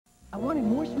wanted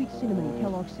more sweet cinnamon in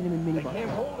Kellogg's Cinnamon Mini They Buns.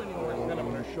 can't hold any more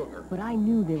cinnamon or sugar. But I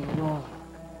knew they were wrong.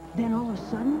 Then all of a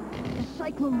sudden, the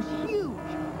cyclone was huge,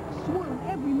 swirling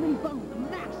every mini bun with a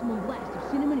maximum blast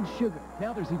of cinnamon and sugar.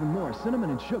 Now there's even more cinnamon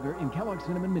and sugar in Kellogg's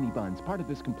Cinnamon Mini Buns, part of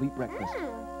this complete breakfast.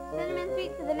 Cinnamon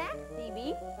sweet to the max,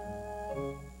 DB.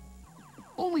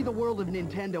 Only the world of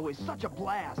Nintendo is such a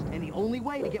blast, and the only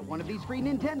way to get one of these free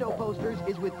Nintendo posters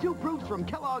is with 2 proofs from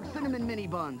Kellogg's Cinnamon Mini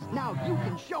Buns. Now you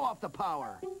can show off the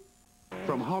power.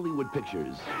 From Hollywood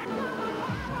Pictures.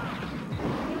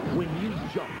 When you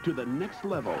jump to the next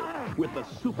level with the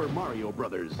Super Mario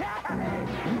Brothers,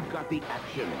 you've got the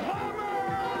action.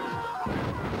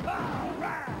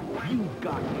 You've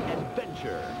got the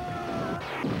adventure.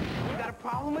 You got a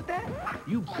problem with that?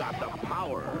 You've got the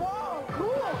power. Whoa,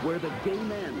 cool! Where the game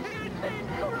ends, It's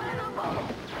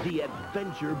incredible! the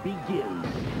adventure begins.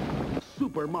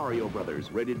 Super Mario Brothers,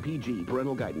 rated PG,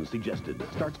 parental guidance suggested.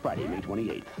 Starts Friday, May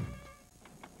 28th.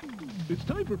 It's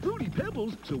time for Fruity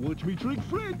Pebbles, so watch me trick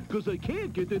Fred, because I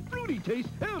can't get that fruity taste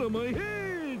out of my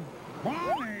head.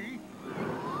 Bonnie!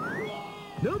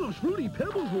 Now those Fruity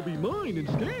Pebbles will be mine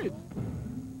instead.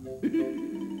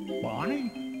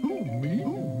 Bonnie? Who, me?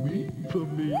 Who, me? For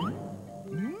me?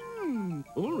 Mmm,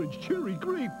 orange, cherry,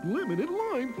 grape, lemon, and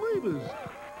lime flavors.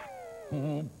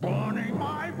 Oh, Bonnie,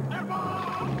 my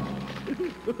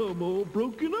pebbles! I'm all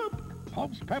broken up.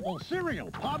 Pope's Pebbles cereal,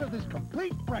 part of this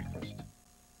complete breakfast.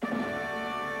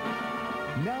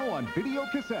 Now on video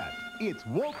cassette, it's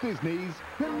Walt Disney's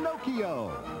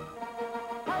Pinocchio.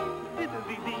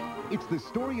 It's the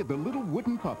story of the little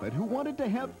wooden puppet who wanted to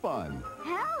have fun,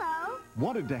 Hello.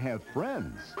 wanted to have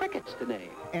friends, Cricket's the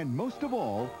name. and most of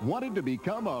all, wanted to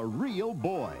become a real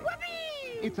boy.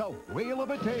 Whoopee! It's a whale of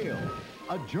a tale,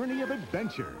 a journey of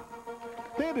adventure,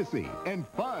 fantasy, and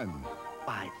fun.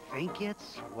 I think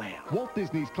it's swell. Walt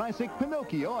Disney's classic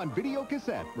Pinocchio on video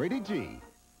cassette, rated G.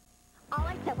 All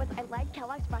I said was I like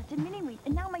Kellogg's Frosted Mini Wheats,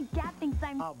 and now my dad thinks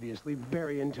I'm Obviously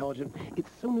very intelligent. It's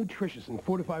so nutritious and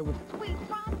fortified with... sweet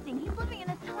frosting. He's living in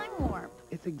a time warp.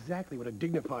 It's exactly what a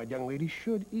dignified young lady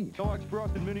should eat. Kellogg's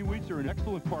Frosted Mini Wheats are an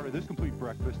excellent part of this complete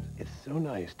breakfast. It's so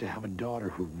nice to have a daughter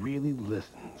who really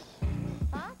listens.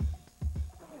 Huh?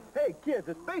 Hey, kids,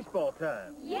 it's baseball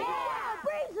time. Yeah!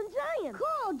 Braves and Giants!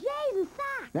 Cool, Jays and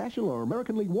Sox! National or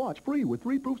American League watch free with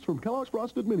 3 proofs from Kellogg's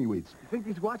Frosted Mini Wheats. You think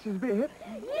these watches would be a hit?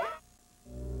 Yeah!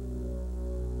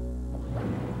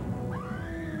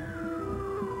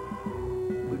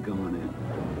 We're going in.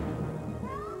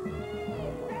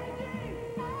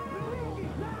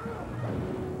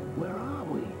 Where are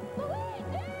we?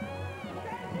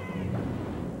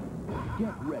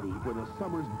 Get ready for the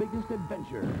summer's biggest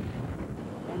adventure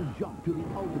and jump to the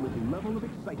ultimate level of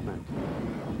excitement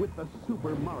with the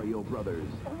Super Mario Brothers.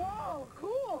 Whoa,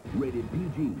 cool! Rated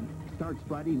PG. Starts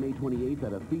Friday, May 28th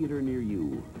at a theater near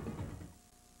you.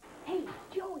 Hey,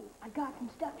 Joey, I got some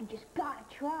stuff you just gotta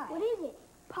try. What is it?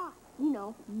 Pot. You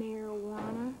know,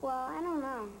 marijuana. Well, I don't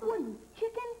know. What,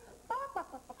 chicken?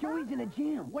 Joey's in a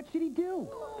jam. What should he do?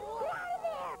 Get out of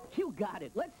there! You got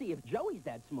it. Let's see if Joey's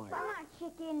that smart. I'm not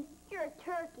chicken. You're a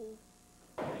turkey.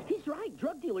 He's right.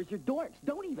 Drug dealers are dorks.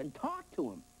 Don't even talk to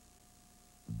them.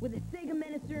 With a Sega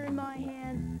Menacer in my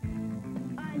hand,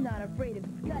 I'm not afraid of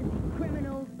scuzzy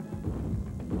criminals,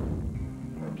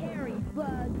 hairy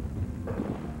bugs,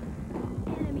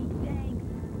 enemy tanks,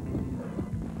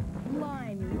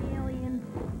 slimy aliens.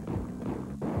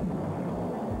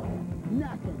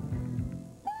 Nothing.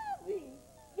 Bobby!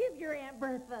 Give your Aunt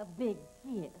Bertha a big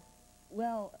kiss.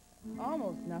 Well,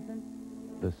 almost nothing.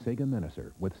 The Sega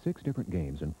Menacer, with 6 different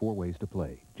games and 4 ways to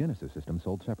play. Genesis system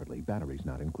sold separately, batteries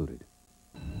not included.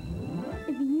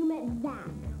 If you met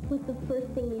Zach, what's the first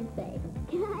thing you'd say?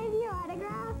 Can I have your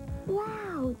autograph?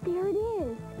 Wow, there it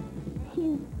is.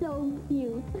 He's so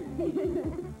cute.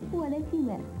 What if you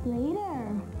met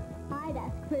Slater? I'd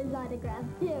ask for his autograph,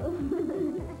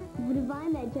 too. But if I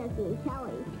met Jesse and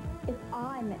Kelly? If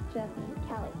I met Jesse and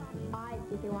Kelly, I'd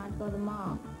see if they wanted to go to the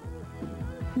mall.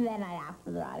 Then I'd ask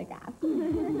for their autograph.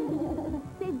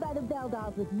 Saved by the Bell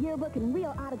dolls with yearbook and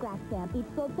real autograph stamp, each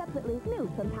sold separately. New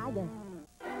from Tiger.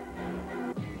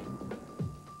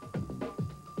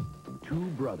 2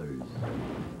 brothers,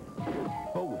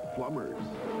 both plumbers,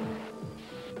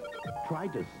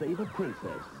 tried to save a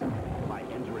princess by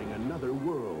entering another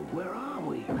world. Where are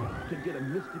we? To get a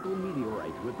mystical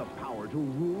meteorite with the power to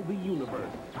rule the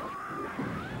universe.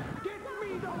 Get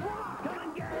me the rock! Come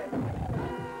and get it!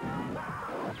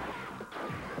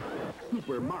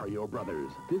 Super Mario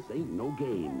Brothers. This ain't no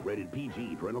game. Rated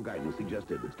PG. Parental guidance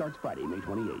suggested. Starts Friday, May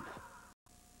 28th.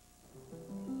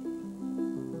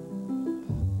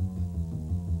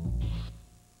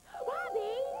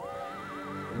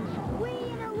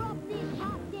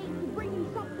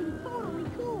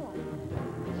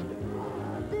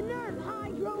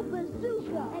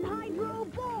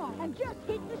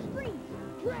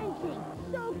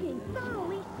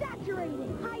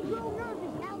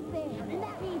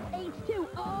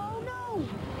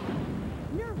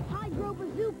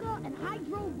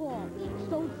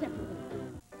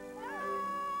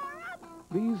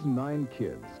 These 9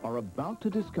 kids are about to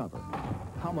discover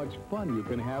how much fun you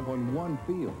can have on one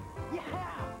field. Yeah!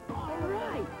 All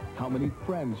right! How many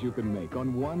friends you can make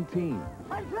on one team.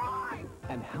 Let's ride!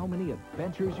 And how many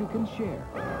adventures you can share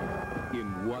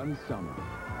in one summer.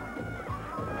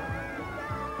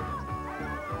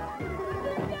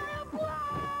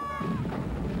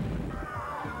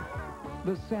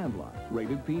 The Sandlot,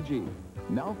 rated PG.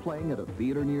 Now playing at a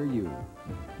theater near you.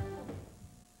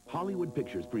 Hollywood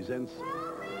Pictures presents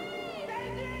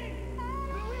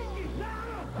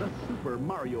the Super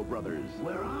Mario Brothers.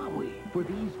 Where are we? For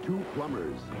these 2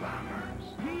 plumbers.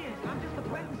 He is. I'm just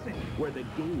apprenticing. Where the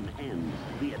game ends,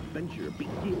 the adventure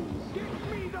begins. Give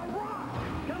me the rock!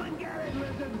 Come and get it,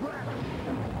 Lizard Breath!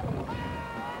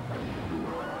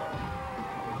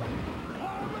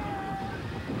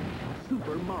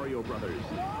 Super Mario Brothers.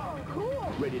 Oh,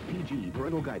 cool! Rated PG.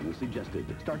 Parental guidance suggested.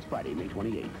 Starts Friday, May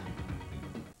 28th.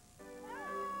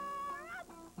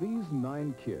 These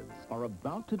 9 kids are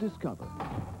about to discover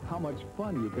how much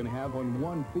fun you can have on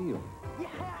one field. Yeah!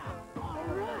 All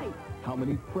right! How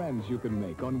many friends you can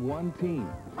make on one team.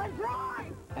 Let's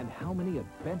ride! And how many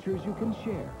adventures you can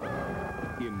share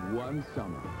in one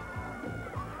summer.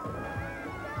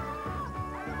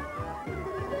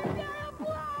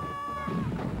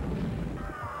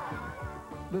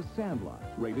 The Sandlot,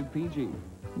 rated PG.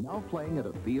 Now playing at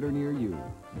a theater near you.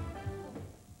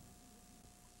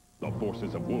 The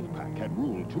forces of Wolfpack had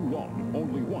ruled too long.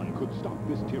 Only one could stop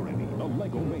this tyranny, the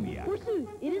Lego Maniac. Forsooth,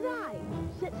 it is I.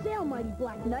 Set sail, mighty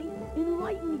Black Knight.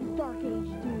 Enlighten these dark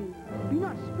age dudes. Be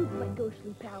not spooked by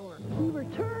ghostly power. We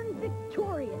return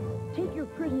victorious. Take your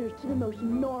prisoners to the most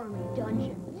gnarly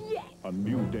dungeon. Yes! A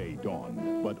new day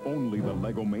dawned, but only the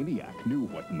Lego Maniac knew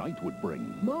what night would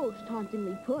bring. Most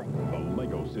hauntingly put. The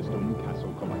Lego System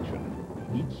Castle Collection.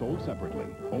 Each sold separately,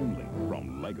 only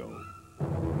from Lego.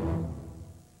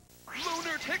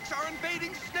 Lunar ticks are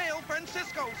invading Snail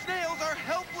Francisco. Snails are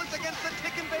helpless against the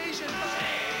tick invasion.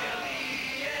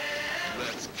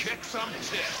 Let's kick some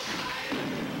ticks.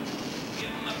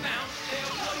 Give them a bounce,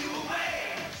 they'll blow you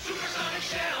away. Supersonic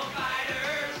shell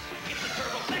fighters. It's a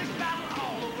turbo flex battle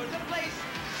all over the place.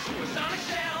 Supersonic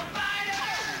shell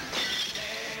fighters.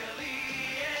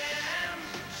 Aliens.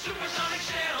 Supersonic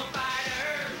shell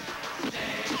fighters.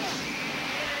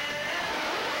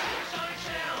 Supersonic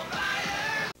shell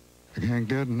fighters. I can't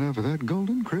get enough of that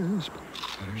Golden Crisp.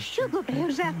 Sugar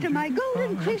Bear's after my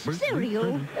Golden Crisp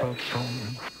cereal.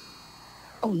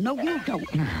 Oh, no, you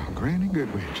don't. Now, Granny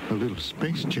Goodwitch, a little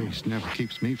space chase never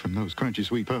keeps me from those crunchy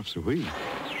sweet puffs of wheat.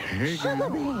 Hey, Sugar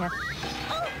Bear.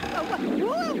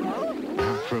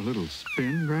 Out for a little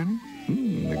spin, Granny?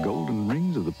 The golden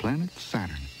rings of the planet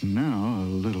Saturn. Now, a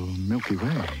little Milky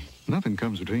Way. Nothing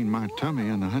comes between my tummy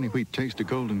and the honey wheat taste of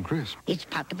Golden Crisp. It's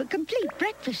part of a complete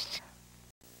breakfast.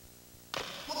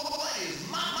 What is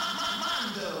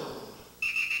Mondo?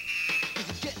 Is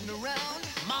it getting around?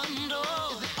 Mondo.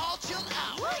 Is it all chilled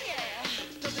out? Oh, yeah.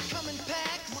 Does it come in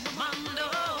packs? Mondo.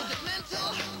 Is it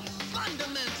mental?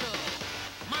 Fundamental.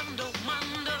 Mondo.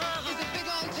 Is it big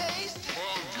on taste?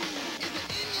 Is it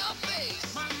in your face?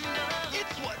 Mondo.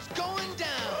 It's what's going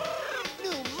down.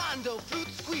 New Mondo fruit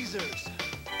squeezers.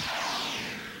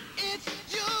 It's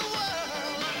your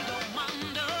world.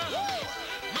 Mondo.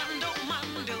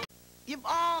 You've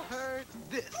all heard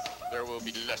this. There will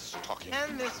be less talking.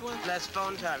 And this one. Less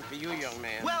phone time for you, young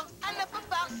man. Well, enough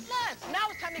about less. Now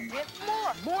it's time to get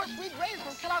more. More sweet raisins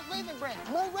from Kellogg's Raisin Bran.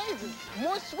 More raisins.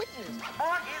 More sweetness.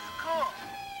 More is cool.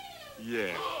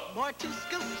 Yeah. More 2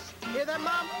 scoops. Hear that,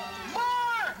 Mom?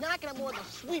 More! Now I can have more of the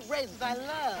sweet raisins I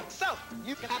love. So,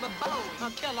 you can have a bowl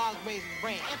of Kellogg's Raisin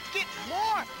Bran and get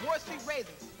more sweet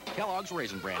raisins. Kellogg's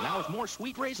Raisin Bran, now with more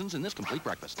sweet raisins in this complete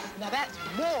breakfast. Now that's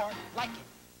more like it.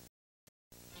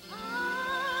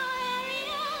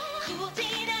 Cool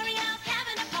teen Ariel's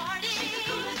having a party. She's the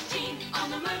coolest teen on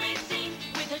the mermaid scene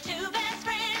with her 2 best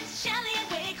friends, Shelly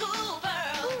and Way Cool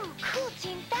Pearl. Ooh, cool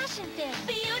teen fashion film.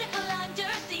 Beautiful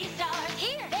undersea stars.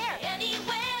 Here, there,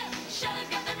 anywhere. Shelly's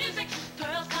got the music.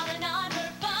 Pearl's calling on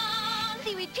her phone.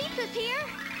 Seaweed pizza's here.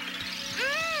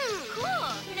 Cool.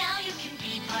 Now you can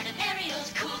be part of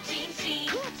Ariel's cool teen scene.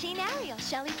 Cool teen Ariel.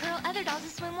 Shelly, Pearl, other dolls who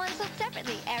swim one sold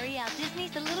separately. Ariel,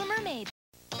 Disney's The Little Mermaid.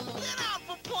 They're not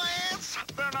for plants.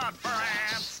 They're not for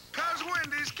ants. Cause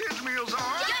Wendy's kids meals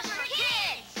are Just for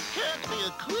kids. Can't be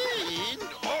a queen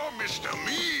or Mr.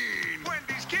 Mean.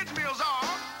 Wendy's kids meals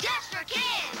are Just for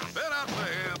kids. They're not for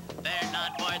him. They're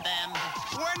not for them.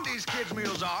 Wendy's kids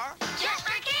meals are Just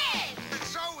for kids. And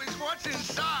so is what's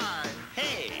inside.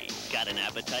 Hey, got an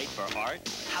appetite for art?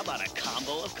 How about a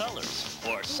combo of colors?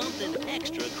 Or something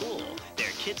extra cool?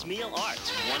 They're Kids Meal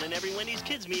Arts. One in every Wendy's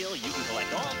Kids Meal, you can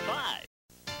collect all 5.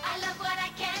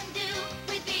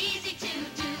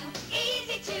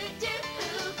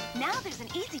 there's an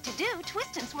easy-to-do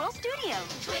twist and swirl studio.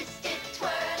 Twist it,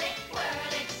 twirl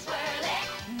it, swirl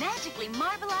it. Magically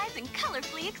marbleize and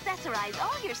colorfully accessorize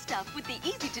all your stuff with the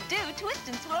easy-to-do twist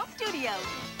and swirl studio.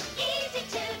 Easy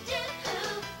to do.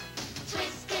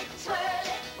 Twist it, twirl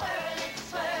it,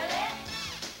 swirl it.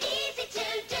 Easy to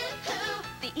do.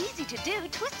 The easy-to-do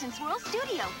twist and swirl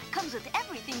studio comes with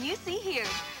everything you see here.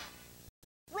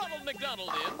 Ronald McDonald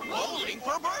in Bowling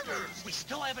for Burgers. We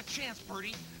still have a chance,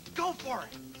 Bertie. Go for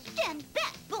it. Stand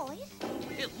back, boys.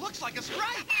 It looks like a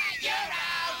strike. You're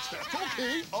out. That's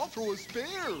okay. I'll throw a spare.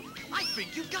 I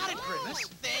think you got it, Grimace.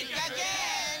 Think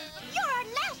again. You're our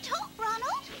last hope,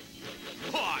 Ronald.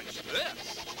 Watch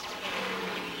this.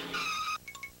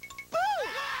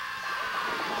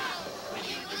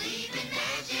 You believe in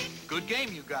magic. Good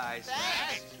game, you guys.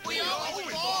 Thanks. We always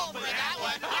fall for that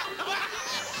one.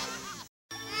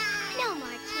 No more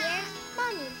tears.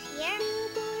 Mommy's here.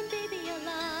 Newborn baby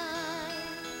alive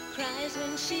cries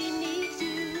when she needs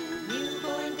you.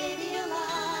 Newborn baby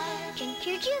alive. Drink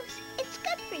your juice. It's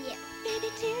good for you. Baby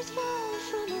tears fall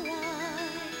from her eyes.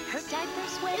 Her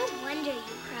diaper's wet. No wonder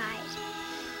you cried.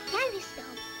 Candy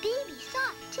spelled baby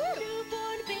soft, too.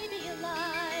 Newborn baby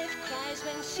alive cries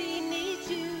when she needs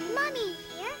you. Mommy's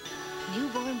here.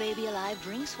 Newborn Baby Alive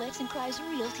drinks, sweats, and cries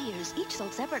real tears, each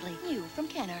sold separately. New from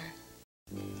Kenner.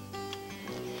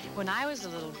 When I was a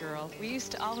little girl, we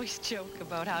used to always joke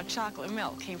about how chocolate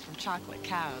milk came from chocolate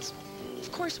cows.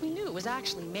 Of course, we knew it was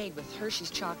actually made with Hershey's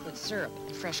chocolate syrup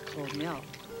and fresh cold milk.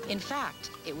 In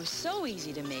fact, it was so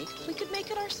easy to make, we could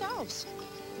make it ourselves.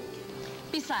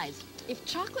 Besides, if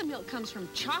chocolate milk comes from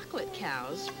chocolate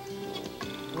cows,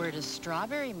 where does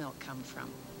strawberry milk come from?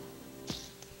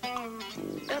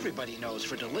 Everybody knows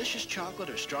for delicious chocolate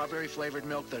or strawberry-flavored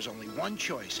milk, there's only one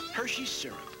choice, Hershey's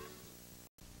syrup.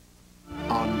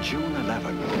 On June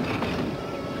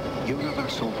 11th,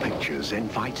 Universal Pictures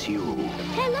invites you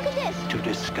Hey, look at this. to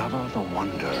discover the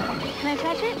wonder. Can I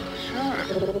touch it? Sure.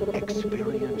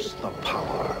 Experience the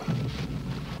power.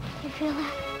 You feel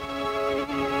that?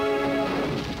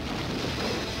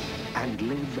 And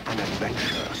live an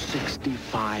adventure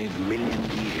 65 million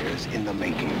years in the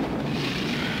making.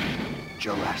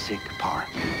 Jurassic Park.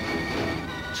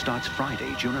 Starts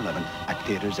Friday, June 11th at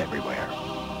theaters everywhere.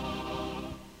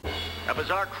 A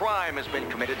bizarre crime has been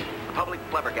committed. The public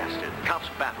flabbergasted. Cops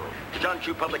battle. To John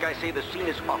Q. Public, I say the scene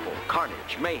is awful.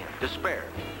 Carnage, mayhem, despair,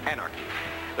 anarchy.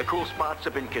 The cool spots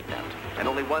have been kidnapped, and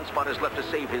only one spot is left to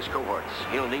save his cohorts.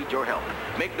 He'll need your help.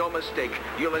 Make no mistake,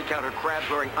 you'll encounter crabs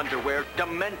wearing underwear,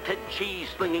 demented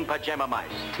cheese-slinging pajama mice,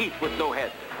 teeth with no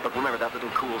head. But remember, that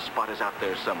little cool spot is out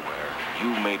there somewhere.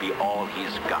 You may be all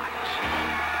he's got.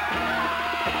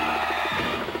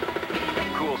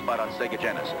 Cool spot on Sega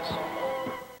Genesis.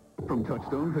 From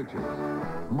Touchstone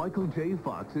Pictures, Michael J.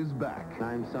 Fox is back.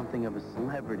 I'm something of a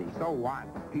celebrity. So what?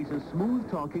 He's a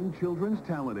smooth-talking children's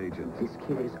talent agent. This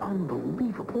kid is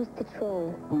unbelievable. Who's the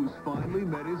troll? Who's finally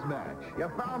met his match.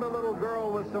 You found a little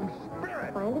girl with some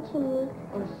spirit. Find the chimney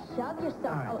and shove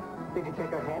yourself. Did you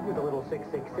take her head with a little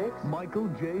 666? Michael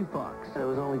J. Fox. There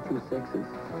was only 2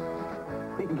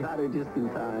 6s. We got her just in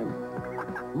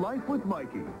time. Life with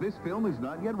Mikey. This film is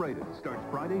not yet rated. Starts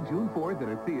Friday, June 4th at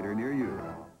a theater near you.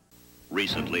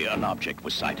 Recently, an object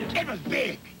was sighted. It was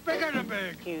big. Bigger than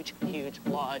big. Huge, huge,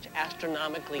 large,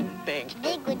 astronomically big.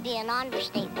 Big would be an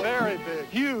understatement. Very big.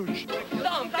 Huge.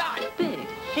 Oh, God! Big,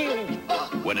 huge.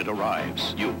 When it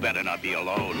arrives, you better not be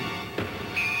alone.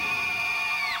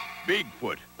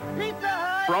 Bigfoot. Pizza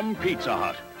Hut! From Pizza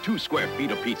Hut. 2 square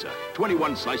feet of pizza.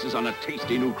 21 slices on a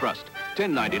tasty new crust.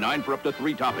 $10.99 for up to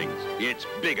 3 toppings. It's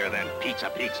bigger than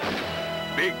pizza.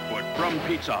 Bigfoot from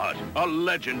Pizza Hut. A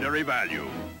legendary value.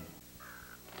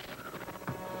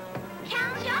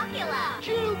 Count Chocula!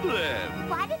 Children!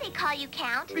 Why do they call you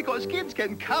Count? Because kids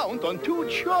can count on 2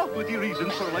 chocolatey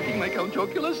reasons for liking my Count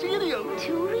Chocula cereal.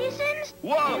 2 reasons?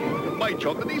 1, my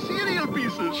chocolatey cereal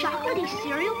pieces. Chocolatey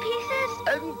cereal pieces?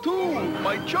 And 2,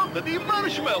 my chocolatey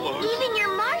marshmallows. Even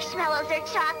your marshmallows are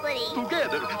chocolatey.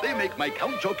 Together, they make my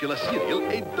Count Chocula cereal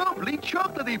a doubly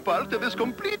chocolatey part of this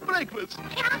complete breakfast.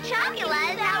 Count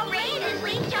Chocula is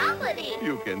outrageously chocolatey.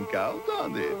 You can count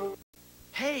on it.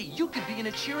 Hey, you could be in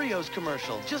a Cheerios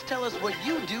commercial. Just tell us what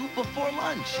you do before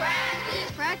lunch.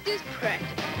 Practice, practice,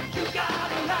 practice. You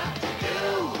got a lot to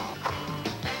do.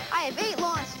 I have 8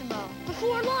 lawns to mow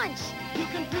before lunch. You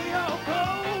can be your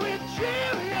pro with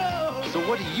Cheerios. So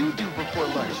what do you do before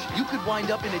lunch? You could wind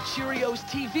up in a Cheerios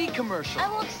TV commercial. I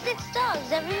walk 6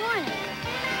 dogs every morning.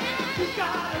 You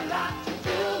got a lot to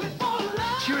do before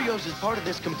lunch. Cheerios is part of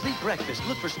this complete breakfast.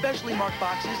 Look for specially marked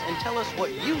boxes and tell us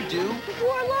what you do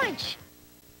before lunch.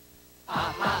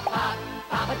 Pop, pop, pop,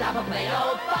 pop a top of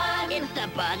Play-Doh fun. It's the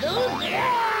Bug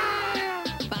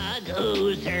Oozer. Bug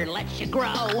Oozer lets you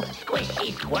grow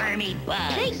squishy, squirmy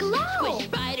bugs. They glow. Squish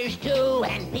spiders too,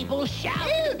 and people shout.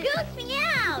 Ooh, goose me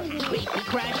out. Creepy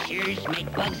crushers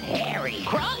make bugs hairy,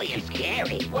 crawly and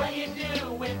scary. What do you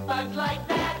do with bugs like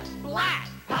that? Splat!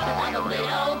 Pop a top of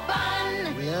Play-Doh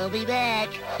fun. We'll be back.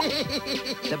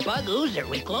 The Bug Oozer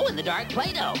with glow-in-the-dark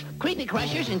Play-Doh. Creepy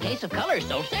crushers in case of color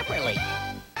sold separately.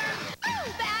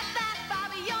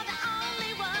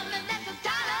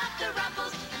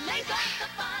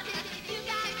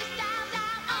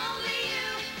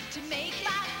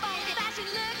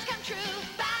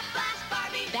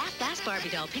 Barbie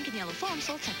doll, pink and yellow foam,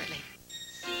 sold separately.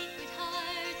 Secret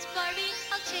hearts, Barbie,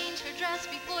 I'll change her dress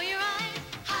before your eyes.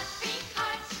 Hot pink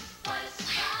hearts, what a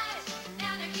surprise.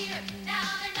 Now they're here, now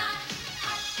they're not.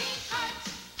 Hot pink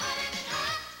hearts, hotter than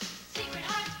hot. Secret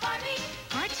hearts, Barbie.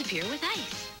 Hearts appear with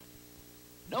ice.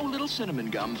 No little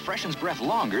cinnamon gum freshens breath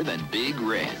longer than Big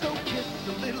Red. So kiss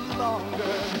a little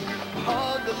longer,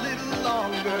 hug a little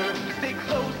longer, stay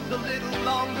close a little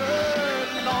longer,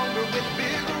 longer with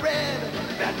Big Red.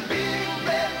 That Big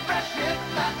Red freshness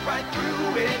lasts right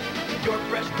through it. Your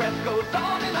fresh breath goes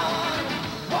on and on.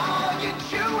 While you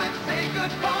chew and say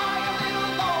goodbye a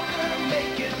little longer,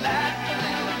 make it last a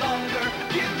little longer.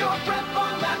 Give your breath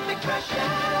long-lasting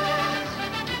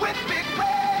freshness with Big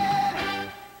Red.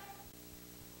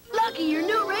 Lucky, your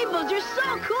new rainbows are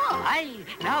so cool. Aye,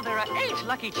 now there are 8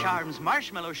 Lucky Charms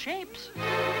marshmallow shapes.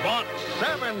 But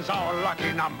 7's our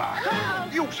lucky number.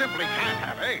 You simply can't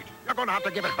have 8. You're going to have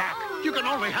to give it back. You can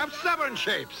only have 7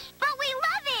 shapes. But we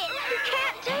love it. You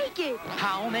can't take it.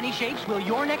 How many shapes will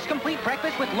your next complete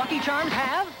breakfast with Lucky Charms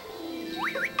have?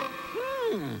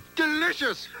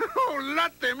 Delicious. Oh,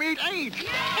 let them eat 8.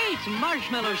 8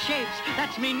 marshmallow shapes.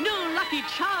 That's me new Lucky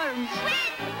Charms.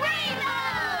 With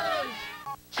rainbows.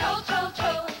 Troll, troll,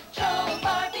 troll, troll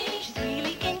Barbie. She's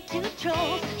really into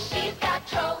trolls. She's got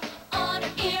trolls on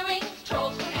her earrings,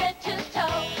 trolls from head to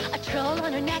toe. A troll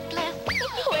on her necklace.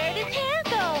 Where does hair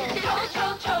go? Troll,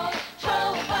 troll, troll,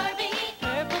 troll Barbie.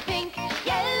 Purple, pink,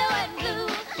 yellow, and blue.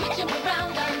 Switch them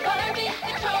around on Barbie.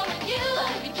 Controlling you.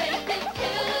 You take this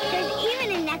too. There's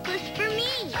even a necklace for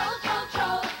me. Troll, troll,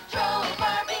 troll, troll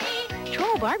Barbie.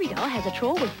 Troll Barbie doll has a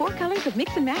troll with 4 colors of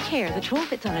mix and match hair. The troll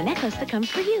fits on a necklace that comes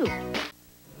for you.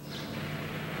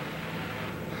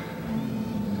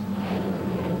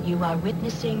 You are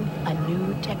witnessing a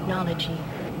new technology.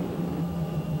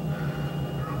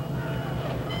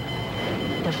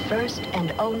 The first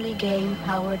and only game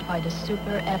powered by the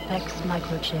Super FX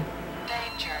microchip.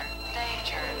 Danger,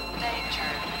 danger, danger,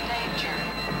 danger.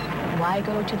 Why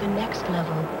go to the next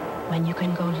level when you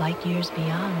can go light years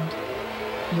beyond?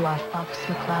 You are Fox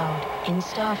McCloud in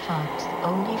Star Fox,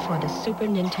 only for the Super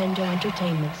Nintendo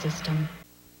Entertainment System.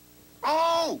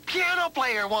 Oh, piano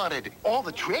player wanted. All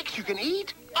the tricks you can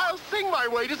eat? I'll sing my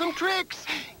way to some tricks.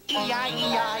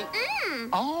 E-I-E-I.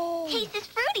 Oh. Tastes as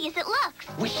fruity as it looks.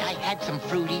 Wish I had some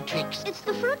fruity tricks. It's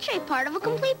the fruit-shaped part of a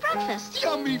complete breakfast.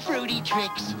 Yummy fruity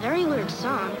tricks. Very weird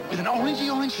song. With an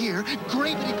orangey orange here,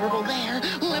 grapey purple there,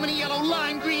 lemony yellow,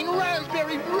 lime green,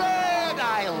 raspberry red.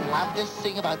 I love to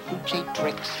sing about fruit-shaped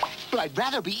tricks, but I'd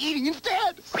rather be eating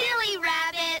instead. Silly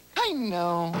rabbit. I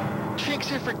know.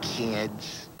 Tricks are for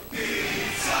kids.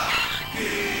 Pizza,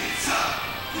 pizza,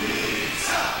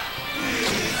 pizza,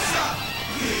 pizza,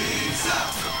 pizza.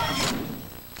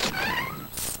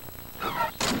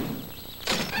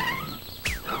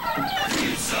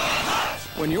 Pizza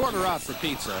Hut. When you order out for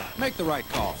pizza, make the right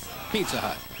call. Pizza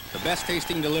Hut, the best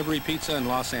tasting delivery pizza in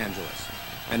Los Angeles.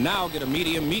 And now get a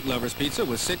medium meat lover's pizza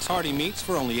with 6 hearty meats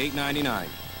for only $8.99.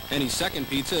 Any second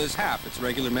pizza is half its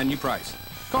regular menu price.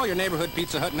 Call your neighborhood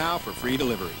Pizza Hut now for free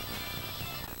delivery.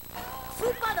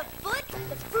 Fruit by the foot?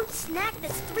 The fruit snack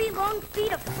that's 3 long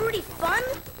feet of fruity fun?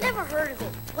 Never heard of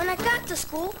it. When I got to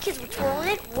school, kids were twirling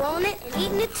it, rolling it, and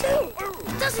eating it too.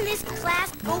 Doesn't this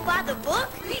class go by the book?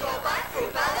 We go by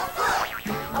fruit by the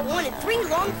foot. I wanted 3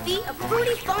 long feet of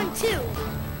fruity fun too.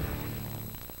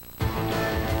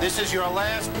 This is your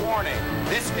last warning.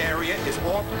 This area is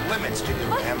off limits to you,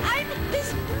 ma'am. I'm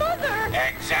his mother.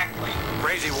 Exactly.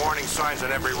 Crazy warning signs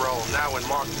on every roll. Now in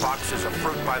marked boxes of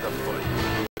fruit by the foot.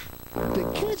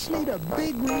 Do kids need a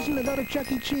big reason to go to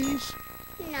Chuck E. Cheese?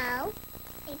 No,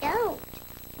 they don't.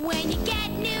 When you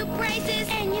get new braces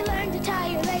and you learn to tie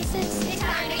your laces, it's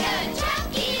time to go to Chuck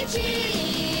E.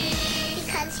 Cheese.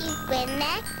 Because you've been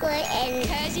that good and...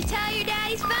 Because you tell your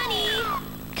daddy's funny.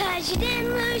 Because you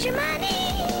didn't lose your money.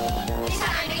 It's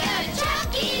time to go to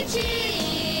Chuck E.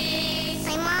 Cheese.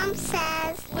 My mom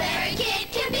says... Where a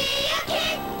kid can be a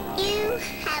kid. You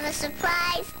have a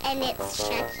surprise and it's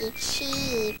Chuck E.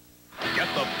 Cheese. Get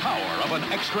the power of an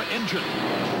extra engine.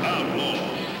 Outlaw,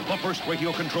 the first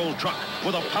radio-controlled truck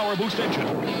with a power boost engine.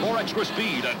 More extra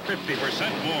speed and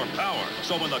 50% more power.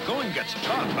 So when the going gets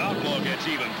tough, Outlaw gets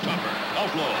even tougher.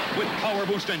 Outlaw with power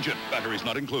boost engine. Batteries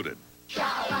not included.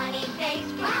 Funny face,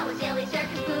 flower, silly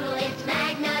circus poodle, it's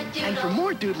Magna Doodle. And for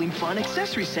more doodling fun,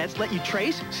 accessory sets let you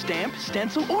trace, stamp,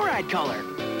 stencil, or add color.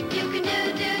 You can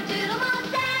doodle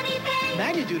most anything.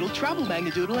 Magnadoodle, Travel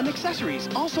Magnadoodle, and accessories,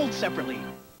 all sold separately.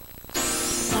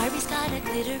 Barbie's got a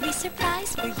glittery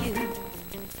surprise for you.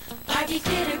 Barbie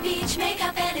Glitter Beach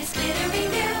makeup and it's glittery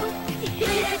new.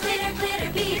 Glitter, glitter,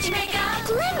 glitter beach makeup.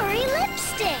 Glittery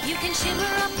lipstick. You can shimmer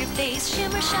up your face,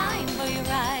 shimmer shine for your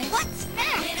eyes. What's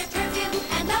that? Glitter perfume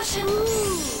and lotion.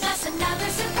 That's another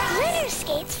surprise. Glitter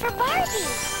skates for Barbie.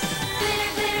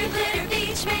 Glitter, glitter, glitter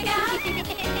beach makeup.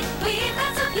 We've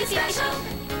got something special.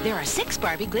 There are 6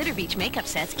 Barbie Glitter Beach makeup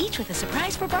sets, each with a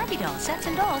surprise for Barbie dolls. Sets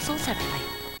and dolls sold separately.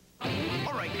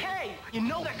 All right, hey! You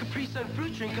know that Capri Sun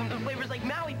fruit drink comes in flavors like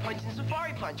Maui Punch and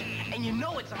Safari Punch. And you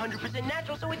know it's 100%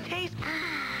 natural, so it tastes...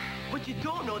 But you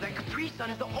don't know that Capri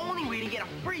Sun is the only way to get a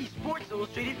free Sports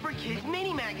Illustrated for Kids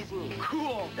mini magazine.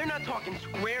 Cool. They're not talking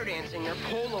square dancing or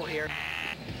polo here.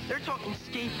 They're talking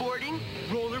skateboarding,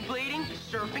 rollerblading,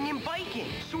 surfing, and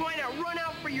biking. So why not run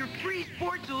out for your free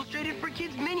Sports Illustrated for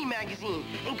Kids mini magazine?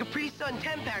 And Capri Sun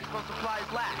 10-packs while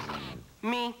supplies last.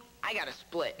 Me, I got a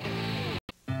split.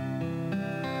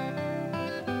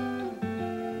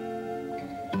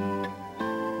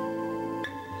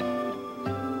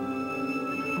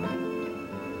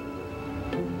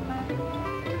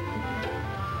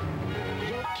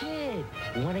 Kid,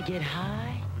 wanna get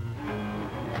high?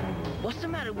 What's the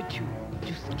matter with you?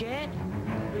 You scared?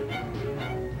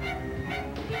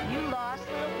 You lost,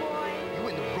 little boy? You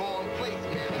in the wrong place,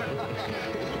 man.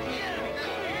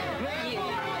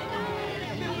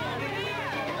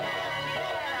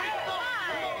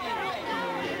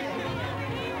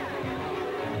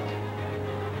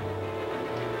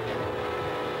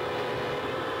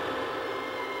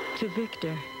 To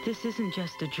Victor, this isn't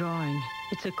just a drawing.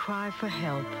 It's a cry for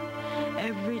help.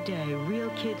 Every day,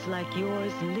 real kids like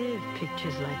yours live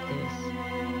pictures like this.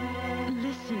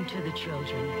 Listen to the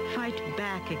children. Fight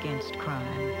back against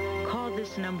crime. Call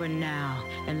this number now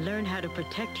and learn how to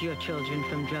protect your children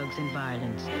from drugs and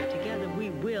violence. Together, we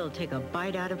will take a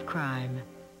bite out of crime.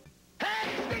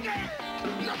 Hey, stick it!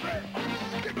 Stop it!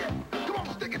 Stick it! Come on,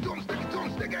 stick it to him, stick it to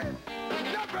him, stick it!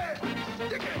 Stop it!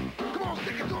 Stick it! Come on,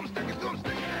 stick it to him, stick it to him,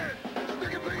 stick it!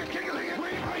 Stick it, bring it, kick it, bring it,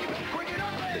 bring it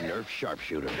up! The Nerf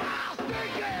sharpshooter.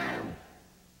 Stick it!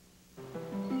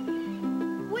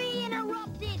 We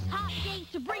interrupt this hot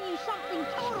date to bring you something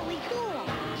totally cool.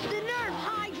 The Nerf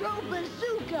Hydro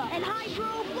Bazooka and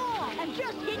Hydro Ball have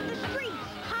just hit the streets.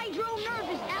 Hydro Nerf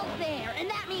is out there, and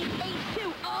that means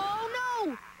H2. Oh,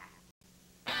 no!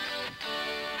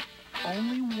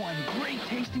 Only one great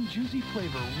tasting juicy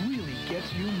flavor really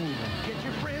gets you moving. Get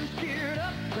your friends cheered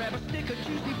up, grab a stick of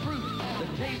juicy fruit. The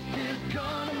taste is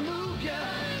gonna move ya.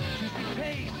 Juicy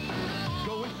taste,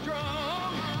 going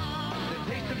strong.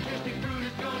 The taste of juicy fruit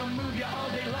is gonna move ya all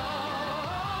day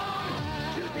long.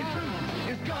 Juicy fruit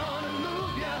is gonna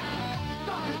move ya.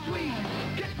 Soft and sweet,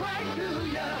 get right to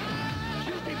ya.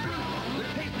 Juicy fruit, the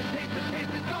taste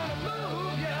is gonna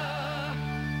move ya.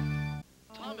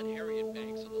 Tom and Harriet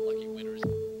Banks are the lucky winners.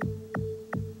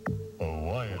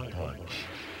 Hawaiian Punch.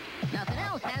 Nothing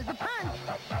else has the punch.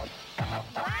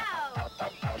 Wow!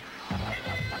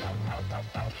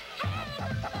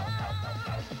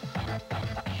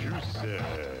 Juicy.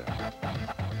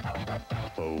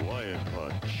 Hawaiian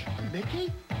Punch. Mickey?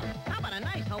 How about a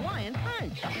nice Hawaiian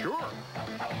punch? Sure.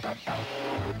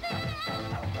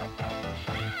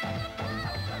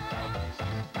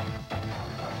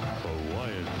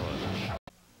 Hawaiian Punch.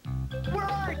 Where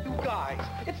are you guys?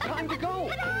 It's time to go.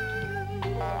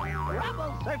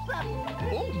 Rubble surfs up.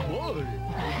 Oh, my.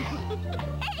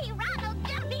 Hey, Ronald,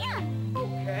 jump in!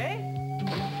 Okay.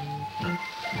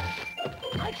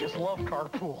 I just love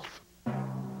carpools.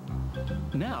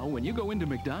 Now, when you go into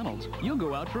McDonald's, you'll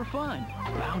go out for fun.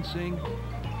 Bouncing,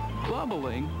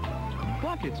 bubbling,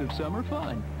 buckets of summer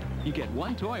fun. You get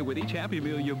one toy with each Happy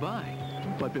Meal you buy.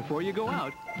 But before you go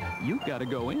out, you've got to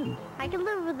go in. I can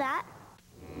live with that.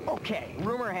 Okay,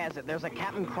 rumor has it there's a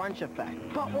Captain Crunch effect.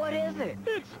 But what is it?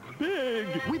 It's big.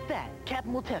 With that,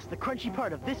 Captain will test the crunchy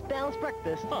part of this balanced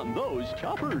breakfast On those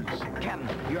choppers.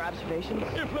 Captain, your observations?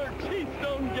 If their teeth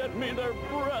don't get me, their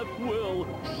breath will.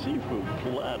 Seafood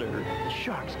platter.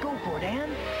 Sharks, go for it,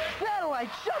 Ann. Satellite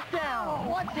shutdown!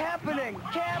 What's happening?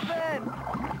 Captain!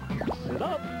 it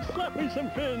up, slap me some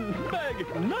fin, bag,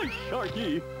 nice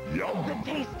sharky. Yum! The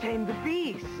taste tamed the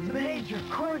beast. The major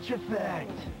crunch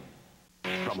effect.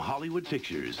 From Hollywood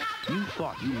Pictures, you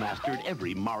thought you mastered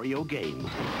every Mario game.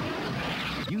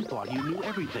 You thought you knew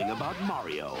everything about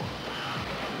Mario.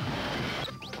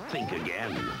 Think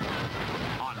again.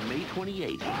 On May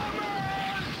 28th,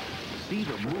 see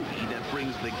the movie that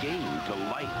brings the game to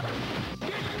life.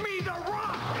 Give me the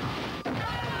rock!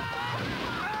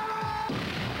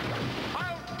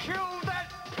 I'll kill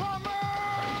that plumber!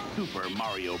 Super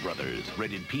Mario Brothers,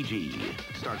 rated PG.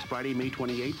 Starts Friday, May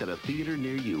 28th at a theater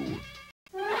near you.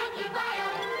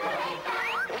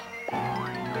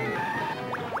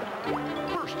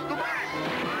 First, the back!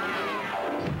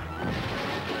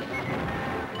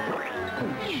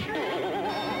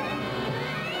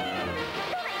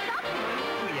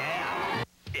 Yeah.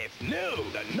 It's new,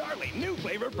 the gnarly new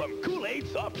flavor from Kool-Aid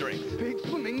soft drinks. Big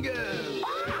Flamingo.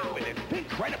 Wow, with its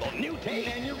incredible new taste.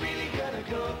 And you're really gonna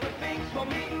go for Big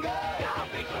Flamingo. Go,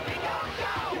 Big Flamingo,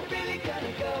 go! You're really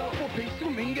gonna go for Big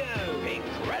Flamingo.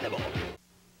 Incredible.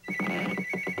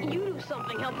 You do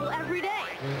something helpful every day.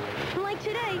 Like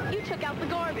today, you took out the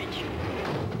garbage.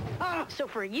 So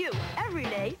for you, every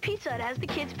day, Pizza Hut has the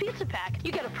kids' pizza pack.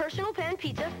 You get a personal pan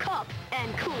pizza, cup,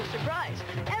 and cool surprise.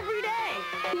 Every day.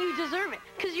 You deserve it,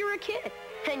 because you're a kid.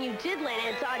 And you did let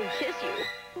Aunt Dottie kiss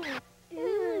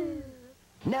you.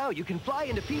 Now you can fly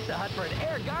into Pizza Hut for an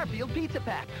Air Garfield pizza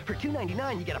pack. For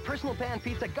 $2.99, you get a personal pan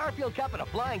pizza, Garfield cup, and a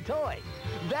flying toy.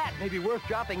 That may be worth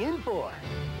dropping in for.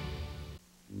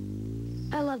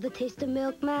 I love the taste of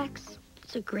milk, Max.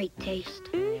 It's a great taste.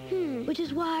 Which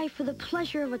is why, for the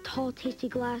pleasure of a tall, tasty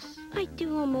glass, I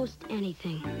do almost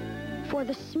anything. For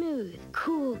the smooth,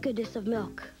 cool goodness of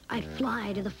milk, I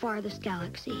fly to the farthest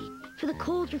galaxy. For the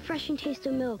cold, refreshing taste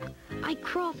of milk, I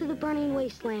crawl through the burning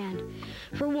wasteland.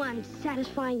 For one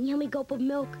satisfying, yummy gulp of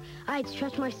milk, I'd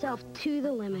stretch myself to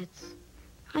the limits.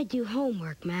 I do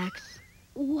homework, Max.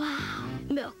 Wow.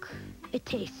 Milk. It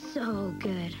tastes so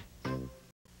good.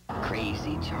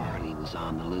 Crazy Charlie was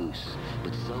on the loose,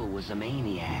 but so was a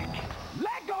maniac.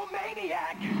 Lego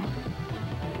Maniac!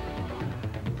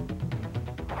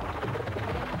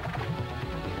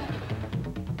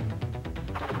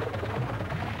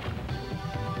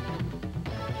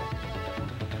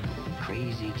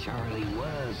 Crazy Charlie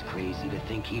was crazy to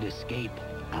think he'd escape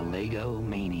a Lego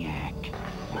maniac.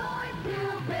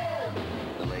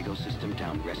 The Lego System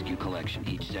Town Rescue Collection.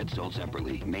 Each set sold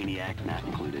separately. Maniac not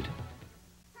included.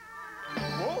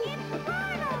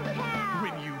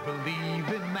 When you believe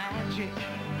in magic,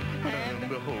 and I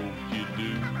hope you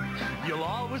do, you'll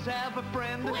always have a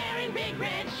friend wearing big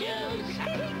red shoes.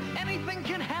 Anything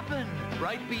can happen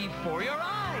right before your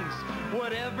eyes.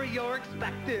 Whatever you're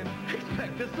expecting,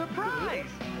 expect a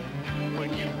surprise.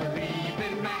 When you believe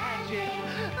in magic,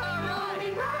 I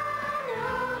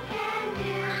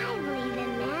believe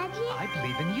in magic. I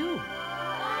believe in you.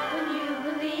 When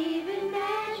you believe in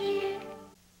magic.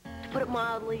 To put it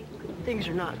mildly, things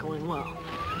are not going well.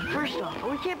 First off, are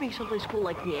we camping someplace cool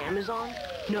like the Amazon?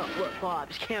 No, look,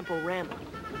 Bob's Campo-Rama.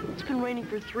 It's been raining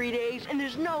for 3 days, and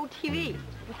there's no TV.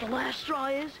 What the last straw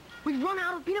is, we've run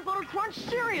out of peanut butter crunch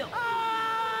cereal.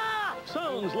 Ah!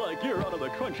 Sounds like you're out of the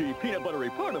crunchy, peanut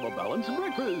buttery part of a balanced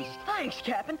breakfast. Thanks,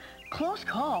 Captain. Close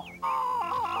call.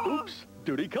 Oops,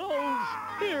 duty calls.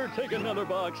 Here, take another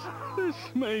box. This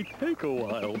may take a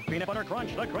while. Peanut butter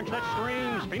crunch, the crunch that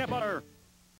screams peanut butter.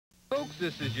 Folks,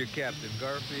 this is your Captain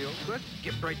Garfield. Let's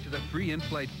get right to the free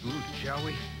in-flight food, shall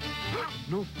we?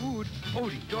 No food?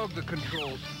 Odie, dog the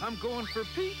controls. I'm going for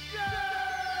pizza!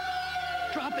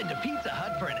 Drop into Pizza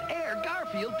Hut for an Air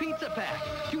Garfield pizza pack.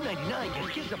 $2.99 gets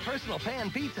kids a personal pan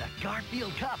pizza,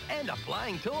 Garfield cup, and a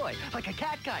flying toy, like a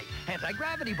cat kite,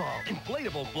 anti-gravity ball,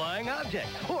 inflatable flying object,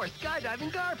 or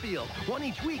skydiving Garfield. One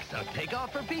each week, so take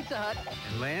off for Pizza Hut.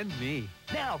 And land me.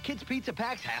 Now, kids' pizza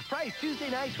packs half price Tuesday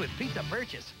nights with pizza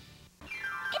purchase.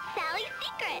 It's Sally's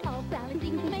secret. All Sally's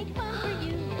secrets make fun for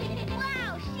you.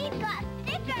 Wow, she's got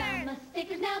stickers. She found my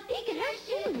stickers now peek in her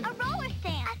shoes. A roller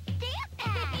stand. A stamp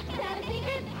pad. Sally's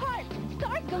secrets. Heart.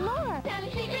 Stars galore.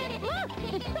 Sally's secrets. Look,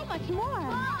 there's so much more.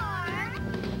 More.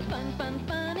 Fun, fun,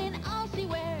 fun in all she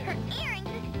wears. Her earrings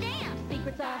and stamps.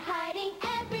 Secrets are hiding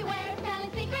everywhere.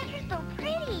 Sally's secrets. You're so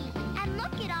pretty. And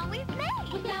look at all we've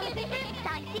made. With Sally's secrets.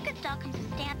 Sally's secrets doll comes with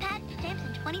stamp pads, stamps,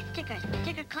 and 20 stickers.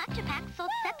 Sticker collector packs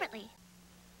sold separately.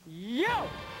 Yo!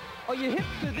 Are you hip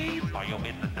to these? Are you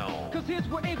in the know? Cause here's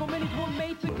where Eggo Minis were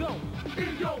made to go.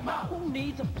 In your mouth. Who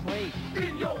needs a plate?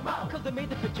 In your mouth. Cause they made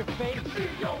to fit your face. In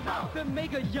your mouth. They're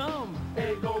mega yum.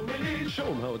 Eggo Minis. Show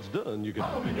them how it's done. You can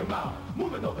Pop them in your mouth.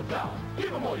 Moving up and down.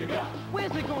 Give them all you got.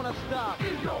 Where's it gonna stop?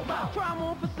 In your mouth. Try them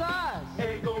on for size.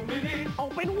 Eggo Minis.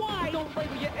 Open wide. Don't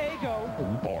flavor your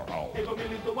Eggo. Or out. Eggo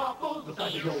Minis, the waffles, the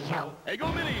size of your mouth.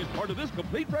 Eggo Minis, part of this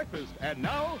complete breakfast. And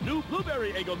now, new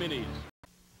blueberry Eggo Minis.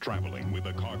 Traveling with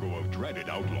a cargo of dreaded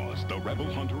outlaws, the rebel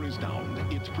hunter is downed.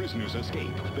 Its prisoners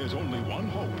escape. There's only one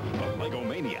hope, the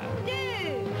Legomaniac.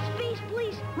 Dude! Space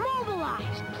Police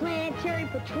mobilized! Planetary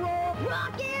Patrol,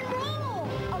 rock and roll!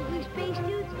 Ugly space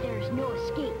dudes, there is no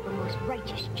escape from most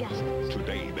righteous justice.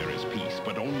 Today there is peace,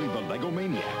 but only the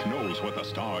Legomaniac knows what the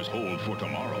stars hold for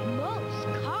tomorrow. Most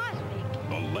cosmic.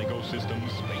 The Lego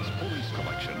Systems Space Police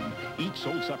Collection. Each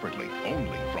sold separately,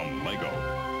 only from Lego.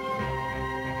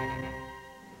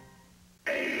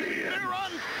 They're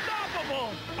unstoppable!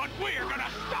 But we're gonna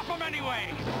stop them anyway!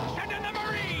 Send in the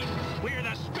Marines! We're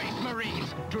the Space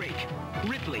Marines. Drake,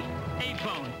 Ripley,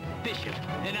 A-Bone, Bishop,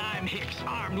 and I'm Hicks,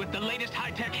 armed with the latest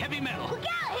high-tech heavy metal. Look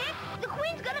out, Hicks! The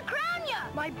Queen's gonna crown ya!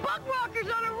 My bug rocker's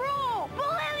on a roll!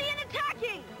 Full alien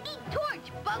attacking! Eat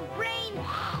torch, bug brain!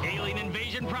 Alien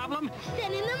invasion problem?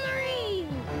 Send in the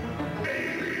Marines!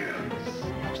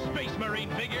 Aliens! Space Marine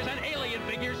figures and alien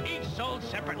figures, each sold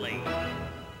separately.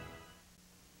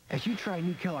 As you try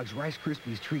new Kellogg's Rice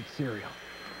Krispies Treat cereal,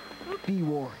 be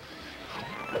warned.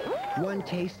 One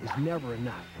taste is never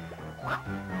enough.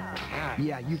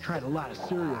 Yeah, you tried a lot of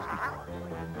cereals before,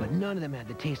 but none of them had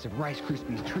the taste of Rice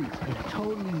Krispies Treats in a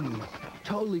totally new,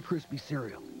 totally crispy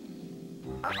cereal.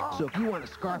 So if you want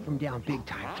to scarf them down big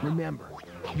time, remember,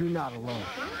 you're not alone.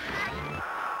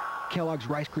 Kellogg's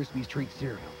Rice Krispies Treat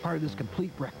cereal, part of this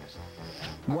complete breakfast.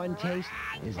 One taste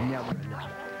is never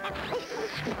enough.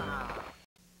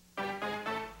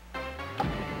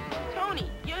 Tony,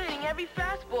 you're hitting every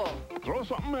fastball. Throw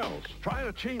something else. Try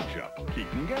a change-up. Keep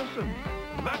them guessing.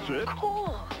 That's it.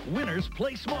 Cool. Winners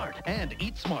play smart and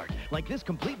eat smart, like this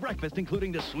complete breakfast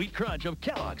including the sweet crunch of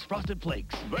Kellogg's Frosted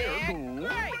Flakes. They're cool.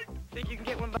 Great. Think you can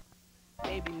get one?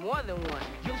 Maybe more than one.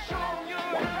 You'll show your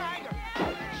tiger.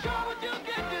 Show what you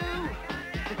can do.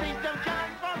 The things don't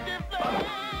come from the flame.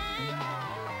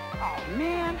 Oh,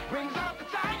 man. Brings out the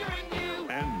tiger in you.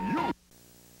 And you.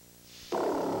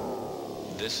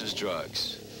 This is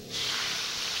drugs.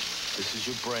 This is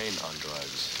your brain on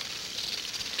drugs.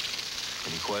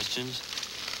 Any questions?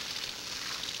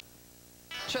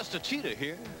 Chester Cheetah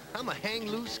here. I'm a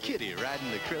hang-loose kitty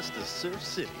riding the crest of Surf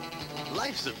City.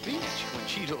 Life's a beach when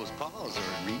Cheeto's paws are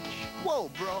in reach. Whoa,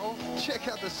 bro. Check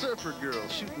out the surfer girl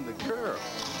shooting the curl.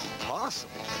 Awesome.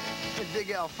 And Big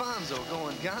Alfonso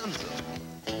going gonzo.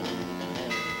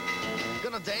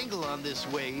 Gonna dangle on this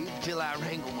wave till I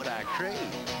wrangle what I crave.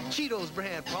 Cheeto's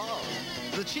brand paws.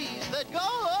 The cheese that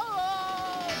goes.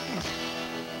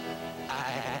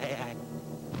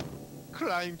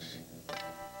 Crunch.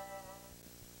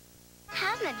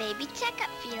 How's my baby checkup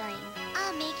feeling?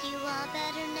 I'll make you all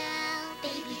better now.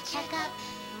 Baby checkup,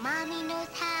 mommy knows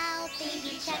how.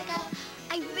 Baby checkup,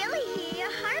 I really hear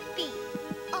your heartbeat.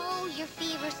 Oh, your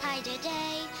fever's high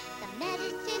today. The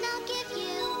medicine I'll give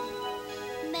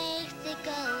you makes it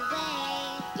go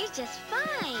away. You're just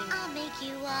fine. I'll make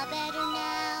you all better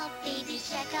now. Baby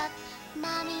checkup,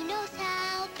 mommy knows how.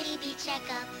 Baby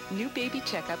checkup. New Baby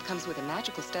Checkup comes with a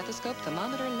magical stethoscope,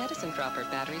 thermometer, and medicine dropper.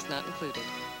 Batteries not included.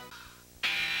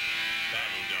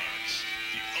 Battle Darts,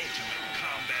 the ultimate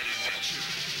combat adventure.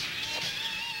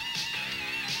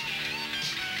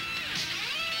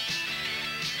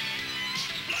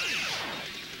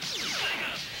 Sling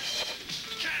 'em!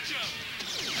 Catch 'em!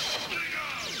 Sling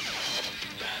 'em!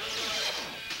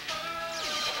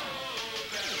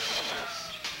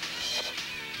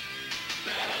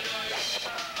 Battle Darts!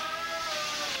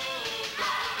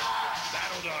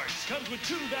 Battle Darts comes with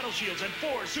 2 battle shields and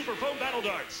 4 super foam battle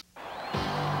darts.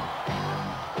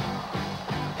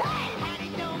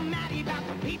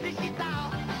 Pizza, pizza.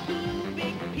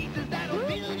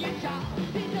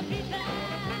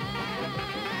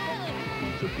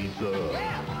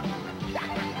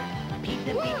 Pizza,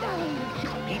 pizza.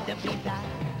 Pizza, pizza.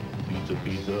 Pizza,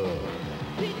 pizza.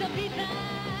 Pizza, pizza.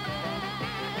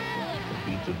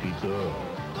 Pizza, pizza.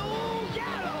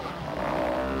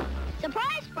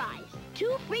 Surprise prize!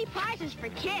 2 free prizes for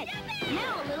kids.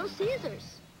 Now a Little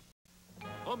Caesars.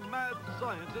 A mad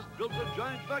scientist built a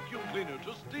giant vacuum cleaner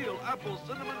to steal Apple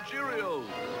Cinnamon Cheerios.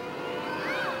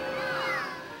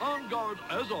 On guard,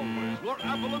 as always, were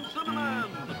Apple and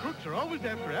Cinnamon. The crooks are always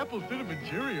after Apple Cinnamon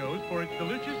Cheerios for its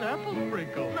delicious apple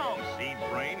sprinkle. No, seed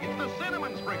brain. It's the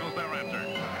cinnamon sprinkles they're after.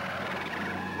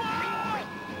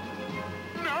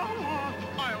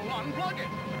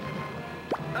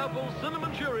 Apple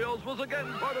Cinnamon Cheerios was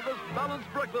again part of this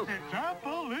balanced breakfast. It's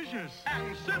Apple-licious.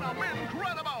 And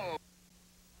cinnamon-credible.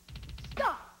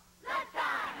 Stop!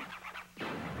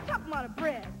 Top amount of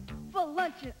bread for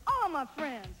luncheon, all my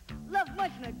friends. Love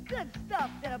munching the good stuff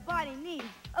that a body needs.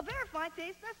 A very fine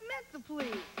taste that's meant to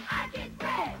please. Atkins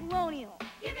bread. From Colonial.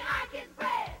 Give me Atkins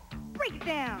bread. Break it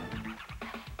down.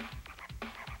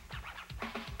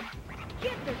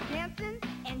 Kids are dancing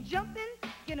and jumping,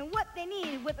 getting what they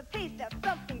need with a taste of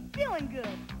something feeling good,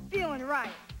 feeling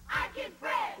right. Atkins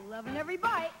bread. Loving every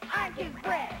bite. Atkins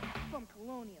bread. From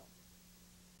Colonial.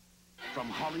 From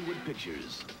Hollywood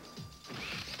Pictures,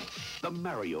 the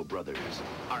Mario Brothers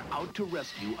are out to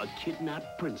rescue a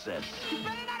kidnapped princess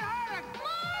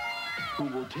who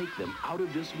will take them out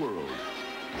of this world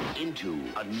into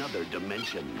another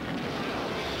dimension.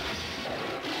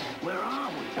 Where are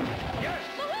we? Yes!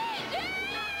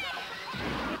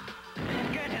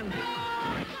 Get him!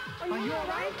 Are you all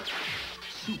right?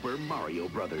 Super Mario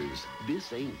Brothers.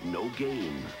 This ain't no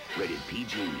game. Rated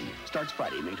PG. Starts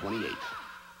Friday, May 28th.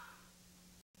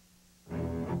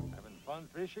 Having fun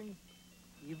fishing?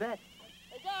 You bet.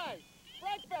 Hey, guys,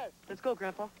 breakfast. Let's go,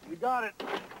 Grandpa. You got it.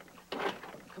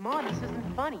 Come on, this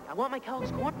isn't funny. I want my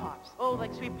Kellogg's Corn Pops. Oh,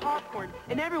 like sweet popcorn.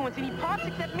 And everyone's gonna eat Pops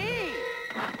except me!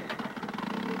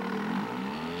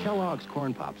 Kellogg's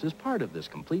Corn Pops is part of this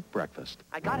complete breakfast.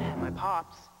 I gotta have my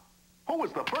Pops. Who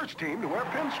was the first team to wear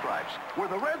pinstripes? Were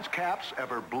the Reds' caps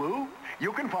ever blue?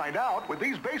 You can find out with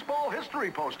these baseball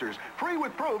history posters, free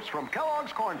with proofs from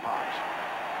Kellogg's Corn Pops.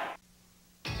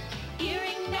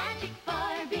 Earring magic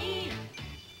Barbie.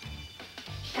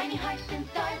 Shiny hearts and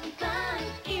stars and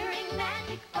suns. Earring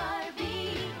magic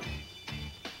Barbie.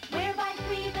 Wear by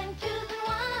threes and twos and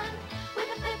ones. With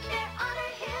a flip there on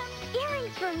her hips.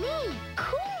 Earrings for me.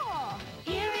 Cool.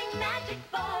 Earring magic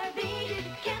Barbie.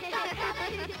 Can't stop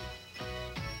having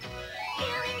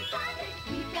earring fun.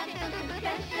 We've got something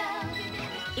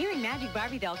special. Earring Magic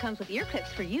Barbie doll comes with ear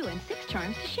clips for you and 6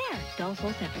 charms to share. Dolls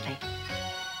sold separately.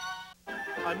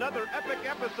 Another epic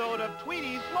episode of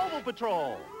Tweety's Mobile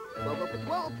Patrol. Mobile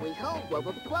Patrol, please hold.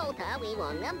 Mobile Patrol, Tommy,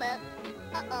 wrong number.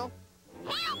 Uh-oh.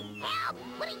 Help! Help!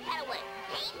 Woody cut away.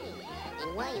 Take me.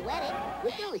 And while you're at it,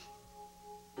 reduce.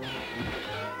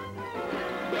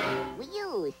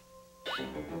 Reuse.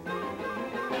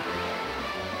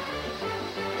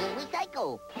 And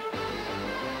recycle.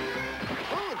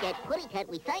 Oh, that Woody cut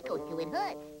recycles till it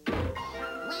hurts.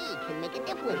 We can make a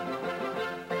difference.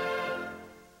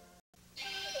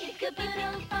 It's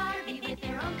Caboodle's Barbie with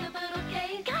their own caboodle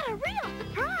case. Got a real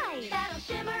surprise. That'll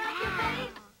shimmer up your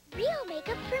face. Real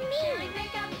makeup for me. Sharing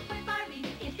makeup with Barbie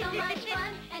is so much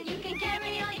fun. And you can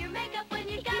carry all your makeup when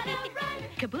you gotta run.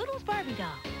 Caboodle's Barbie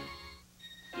doll.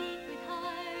 Secret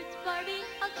hearts, Barbie,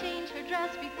 I'll change her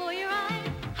dress before your eyes.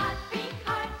 Hot pink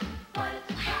hearts, what a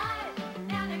surprise.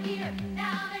 Now they're here,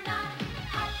 now they're not.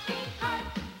 Hot pink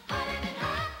hearts, hotter than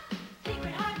hot.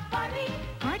 Secret hearts, Barbie.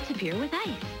 Hearts appear with ice.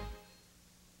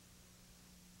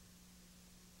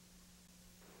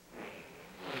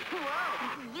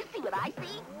 You see what I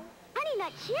see? Honey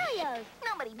Nut Cheerios.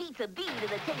 Nobody beats a bee to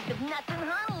the taste of nuts and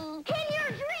honey. In your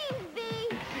dreams, Bee.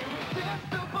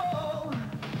 Irresistible,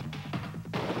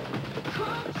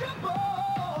 crunchable,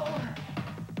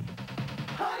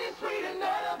 honey sweet and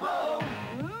edible.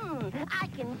 I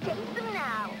can taste them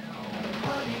now.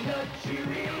 Honey Nut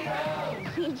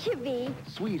Cheerios. Eat your Bee.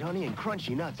 Sweet honey and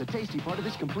crunchy nuts, a tasty part of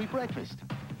this complete breakfast.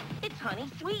 It's honey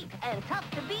sweet and tough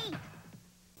to beat.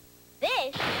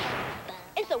 This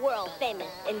is the world-famous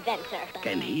inventor.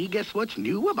 Can he guess what's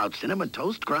new about Cinnamon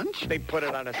Toast Crunch? They put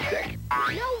it on a stick.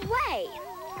 No way.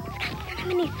 It's got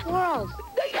cinnamon swirls.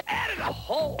 They added a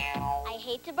hole. I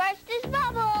hate to burst his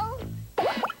bubble.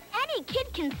 Any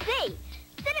kid can see.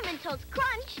 Cinnamon Toast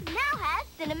Crunch now has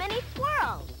cinnamony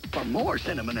swirls. For more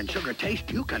cinnamon and sugar taste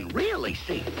you can really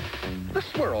see. The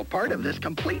swirl part of this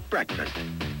complete breakfast.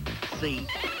 See?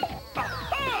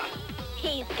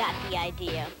 He's got the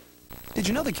idea. Did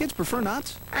you know the kids prefer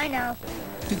knots? I know.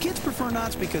 Do kids prefer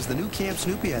knots because the new Camp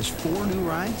Snoopy has 4 new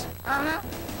rides? Uh-huh.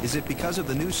 Is it because of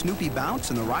the new Snoopy Bounce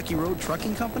and the Rocky Road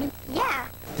Trucking Company? Yeah.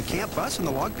 The Camp Bus and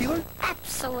the Log Peeler?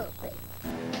 Absolutely.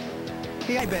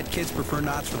 Hey, I bet kids prefer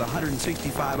knots for the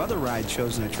 165 other ride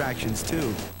shows and attractions,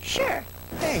 too. Sure.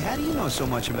 Hey, how do you know so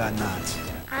much about knots?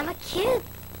 I'm a kid.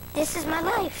 This is my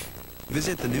life.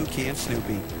 Visit the new Camp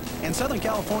Snoopy. And Southern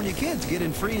California kids get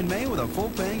in free in May with a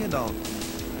full-paying adult.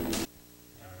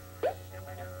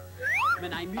 My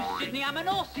name is Sydney, I'm an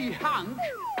Aussie hunk.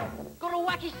 Got a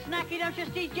wacky snacky, don't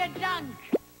just eat your dunk.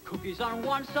 Cookies on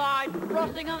one side,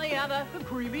 frosting on the other. The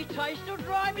creamy taste will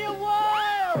drive you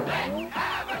wild. Let's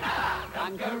have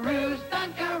another. Dunkaroos,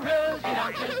 Dunkaroos, you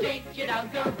don't just eat, you don't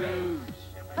Dunkaroos.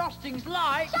 Frosting's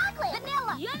like Chocolate,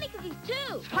 vanilla, yummy cookies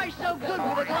too. Tastes so good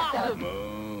with a glass of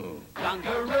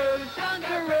Dunkaroos,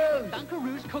 Dunkaroos.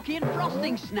 Dunkaroos cookie and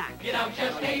frosting snack. You don't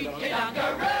just eat your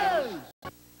Dunkaroos.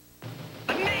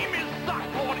 The name is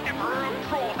Sockboard Emperor of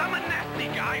Trolls. I'm a nasty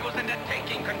guy who's into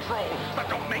taking control. But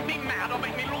don't make me mad or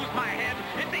make me lose my head.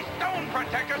 It's these stone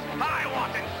protectors I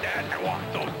want instead. I want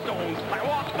those stones. I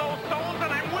want those stones,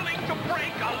 and I'm willing to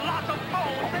break a lot of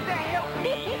bones. And to help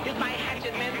me is my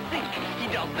hatchet man Zink. He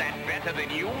does that better than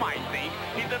you might think.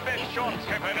 He's the best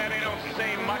short-tempered and he don't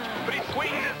say much, but he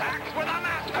swings his axe with a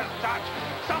master's touch.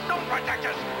 So stone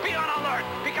protectors, be on alert,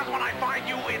 because when I find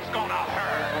you, it's gonna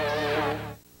hurt.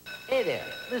 Hey there,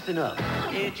 listen up.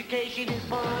 Education is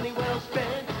money well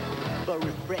spent, but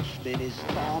refreshment is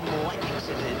far more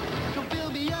excellent. So fill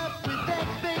me up with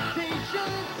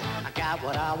expectations. I got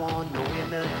what I want, no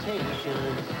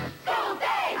imitations. Go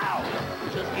day! Ow!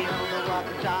 Just get under what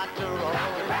the doctor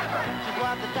ordered. Just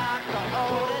what the doctor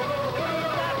ordered. Hey,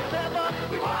 Dr. Pepper,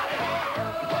 we want it all.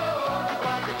 Just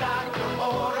what the doctor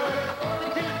ordered. The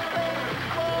taste of flavor,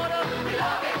 water. We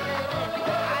love it.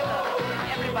 I love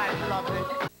it. Everybody loves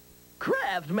it.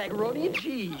 Kraft macaroni and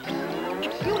cheese.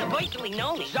 It's universally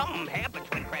known something happens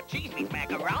when Kraft cheese meets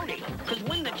macaroni. Because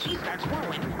when the cheese starts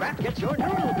flowing, Kraft gets your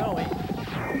noodle going.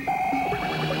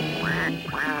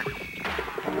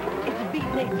 It's a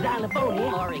beat-made xylophone,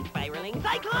 orange spiraling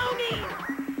cyclone.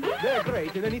 They're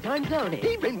great at any time zone,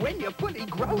 even when you're fully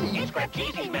grown. It's Kraft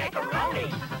cheese macaroni.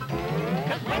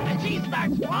 Because when the cheese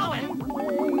starts flowing,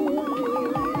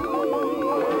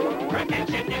 Kraft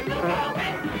gets your noodle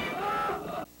going.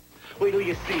 Wait till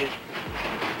you see it.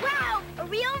 Wow, a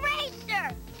real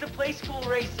racer. It's the Play School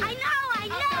Racer. I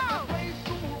know. Play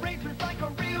School Racer's like a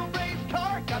real race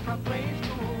car. Got my Play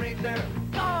School Racer.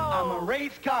 Go! I'm a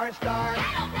race car star.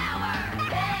 Pedal power.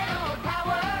 Pedal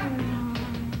power.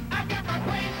 I got my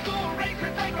Play School Racer.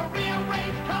 It's like a real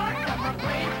race car. Got my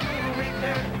Play School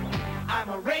Racer. I'm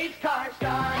a race car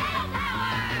star. Pedal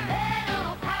power.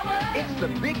 Pedal power. It's the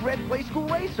Big Red Play School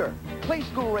Racer. Play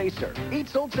School Racer. Each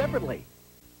sold separately.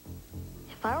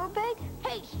 If I were big,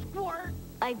 hey, Squirt,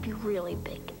 I'd be really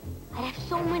big. I'd have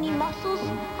so many muscles.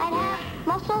 I'd have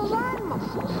muscles on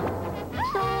muscles.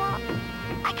 So,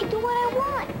 I could do what I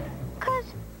want. 'Cause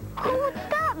who would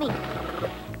stop me?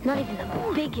 Not even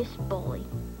the biggest bully.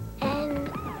 And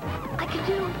I could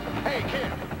do... Hey,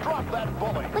 kid, drop that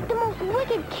bully. like the most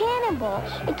wicked cannonball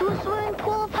into a swimming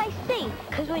pool of high C.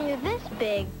 'Cause when you're this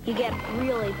big, you get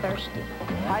really thirsty.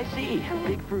 I see.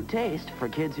 Big fruit taste for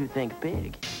kids who think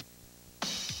big.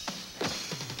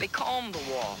 They call him the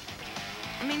Wall.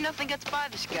 I mean, nothing gets by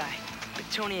this guy. But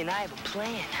Tony and I have a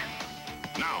plan.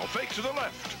 Now, fake to the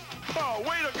left. Oh,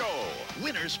 way to go.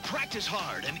 Winners practice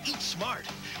hard and eat smart.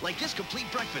 Like this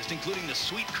complete breakfast, including the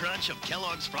sweet crunch of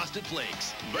Kellogg's Frosted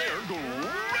Flakes. They're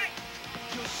great.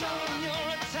 You're showing you're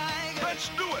a tiger. Let's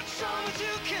do it. Show what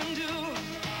you can do.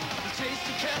 The taste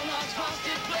of Kellogg's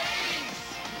Frosted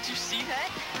Flakes. Did you see that?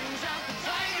 Brings out the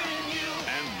tiger in you.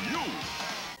 And you.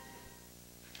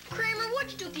 Kramer,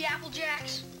 what'd you do with the Apple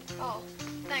Jacks? Oh,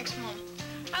 thanks, Mom.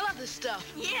 I love this stuff.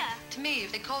 Yeah. To me,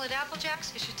 if they call it Apple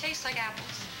Jacks, it should taste like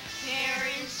apples.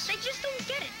 Parents. They just don't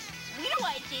get it. We know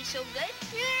why it tastes so good.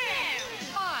 Yeah.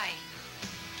 Why?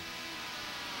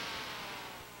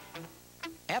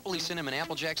 Appley Cinnamon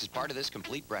Apple Jacks is part of this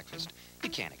complete breakfast. You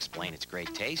can't explain its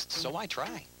great taste, so I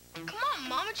try. Come on,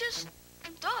 Mom, it just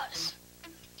does.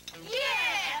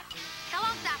 Yeah!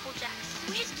 Kellogg's Apple Jacks.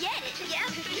 We just get it.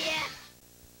 Yep. Yeah.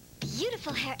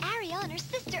 Beautiful hair Ariel and her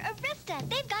sister Arista.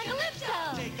 They've got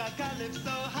Calypso. Take a Calypso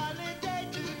holiday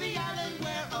to the island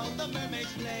where all the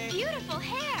mermaids play. Beautiful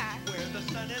hair. Where the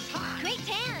sun is hot. Great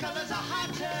tan. Colors are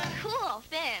hotter. Cool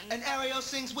fins. And Ariel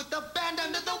sings with the band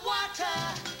under the water.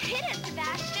 Hit it,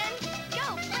 Sebastian.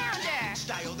 Go, flounder.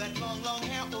 Style that long, long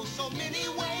hair, oh, so many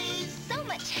ways. So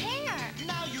much hair.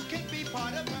 Now you can be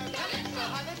part of her Calypso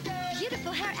holiday.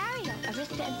 Beautiful hair Ariel.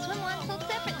 Arista and Swimwan sold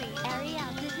separately.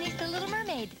 Ariel, Disney's The Little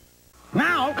Mermaid.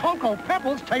 Now Cocoa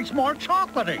Pebbles tastes more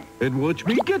chocolatey. And watch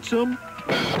me get some.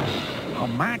 A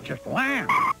magic lamp.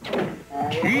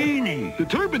 Teeny. The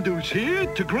Turbidoo's here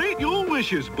to grant your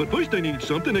wishes, but first I need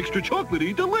something extra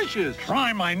chocolatey delicious.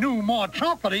 Try my new more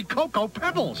chocolatey Cocoa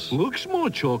Pebbles. Looks more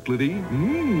chocolatey.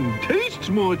 Tastes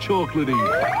more chocolatey.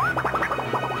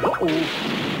 Uh-oh.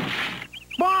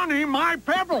 Barney, my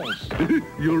Pebbles.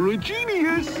 You're a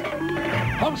genius.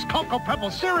 Post Cocoa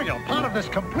Pebbles cereal, part of this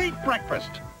complete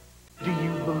breakfast. Do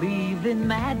you believe in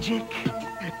magic?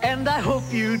 And I hope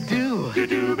you do.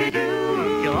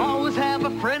 Do-do-be-doo. You'll always have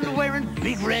a friend wearing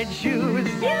big red shoes.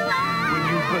 You are. When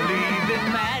you believe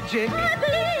in magic. I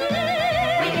believe.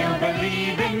 When you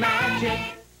believe in magic.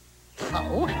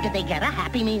 Oh, did they get a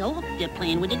Happy Meal? They're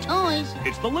playing with the toys.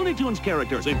 It's the Looney Tunes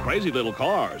characters in crazy little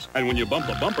cars. And when you bump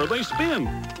the bumper, they spin,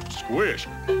 squish,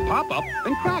 pop up,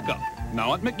 and crack up.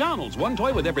 Now at McDonald's, one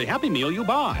toy with every Happy Meal you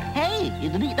buy. Hey,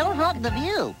 don't hog the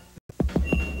view.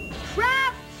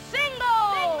 Craft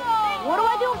singles! What do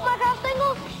I do with my craft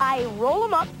singles? I roll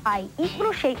them up, I eat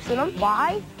little shapes in them.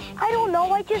 Why? I don't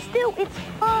know, I just do. It's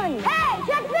fun. Hey,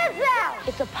 check this out!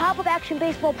 It's a pop-up action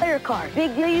baseball player card.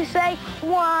 Big deal, you say?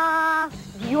 Wah!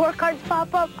 Do your cards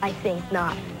pop up? I think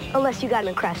not. Unless you got them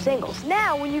in craft singles.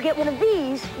 Now, when you get one of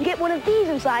these, you get one of these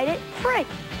inside it, free.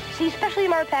 See specially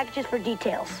marked packages for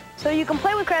details. So you can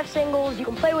play with craft singles, you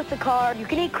can play with the card, you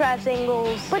can eat craft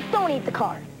singles, but don't eat the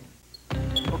card.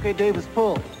 Okay, Davis,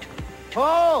 pull.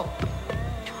 Pull!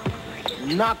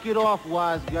 Knock it off,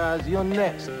 wise guys. You're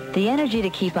next. The energy to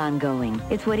keep on going.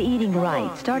 It's what eating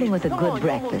right, starting with a good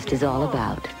breakfast, is all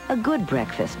about. A good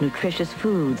breakfast, nutritious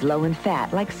foods low in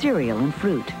fat, like cereal and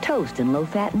fruit, toast and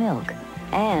low-fat milk.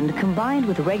 And combined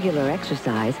with regular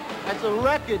exercise... That's a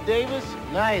record, Davis.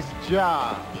 Nice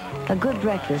job. A good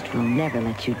breakfast will never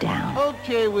let you down.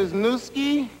 Okay,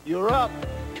 Wisniewski, you're up.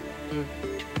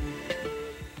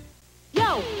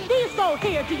 Yo, these souls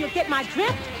here, do you get my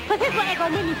drift? Cause here's what Eggo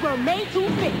Minis were made to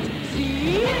fit.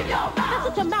 See? That's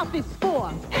what your mouth is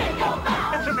for.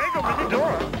 It's an Eggo Mini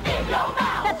door.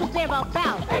 That's what they're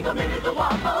about. Eggo Minis, the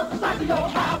waffles, the size of your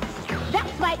house.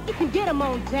 That's right, you can get them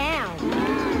on down.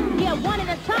 Yeah, one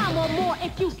at a time or more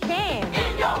if you can.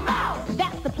 In your mouth.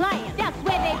 That's the plan. That's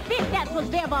where they fit. That's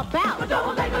what they're about. So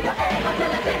don't Eggo your egg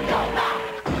until it's in your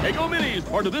mouth. Eggo Minis,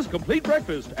 part of this complete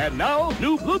breakfast. And now,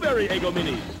 new Blueberry Eggo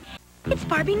Minis. It's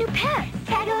Barbie new pets.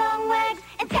 Tag along Wags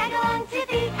and tag along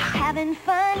Tippy. Having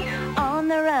fun on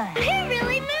the run. They're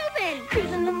really moving.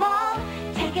 Cruising the mall,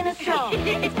 taking a stroll.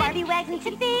 It's Barbie, Wags, and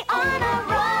Tippy on a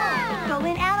roll.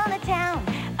 Going out on the town,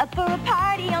 up for a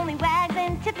party. Only Wags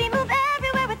and Tippy move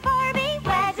everywhere with Barbie.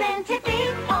 Wags and Tippy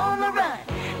on the run.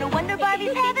 No wonder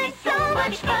Barbie's having so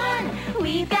much fun.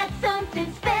 We've got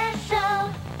something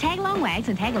special. Tag along Wags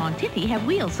and tag along Tippy have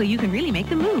wheels so you can really make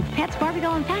them move. Pets, Barbie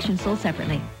doll, and fashion sold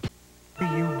separately. Do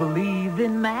you believe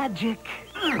in magic?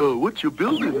 What you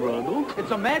building, Ronald? It's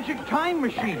a magic time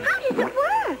machine. How does it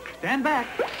work? Stand back.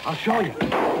 I'll show you.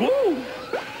 Whoa.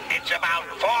 It's about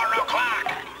 4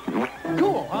 o'clock.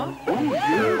 Cool, huh? Oh,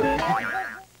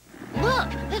 yeah.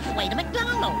 Look, this way to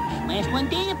McDonald's. Last one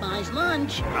there buys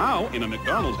lunch. Now, in a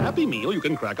McDonald's Happy Meal, you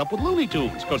can crack up with Looney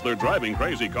Tunes, because they're driving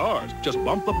crazy cars. Just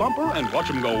bump the bumper and watch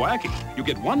them go wacky. You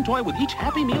get one toy with each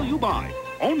Happy Meal you buy.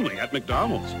 Only at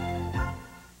McDonald's.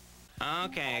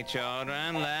 Okay,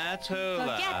 children, let's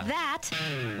hula. Forget that.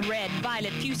 Red,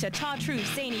 violet, fuchsia, chartreuse,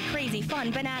 zany, crazy,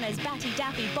 fun, bananas, batty,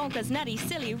 daffy, bonkers, nutty,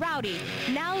 silly, rowdy.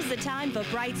 Now's the time for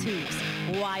Bright's hoops.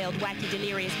 Wild, wacky,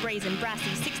 delirious, brazen, brassy,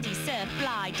 60s, surf,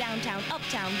 fly, downtown,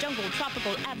 uptown, jungle,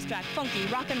 tropical, abstract, funky,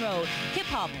 rock and roll,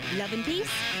 hip-hop, love and peace.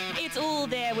 It's all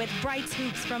there with Bright's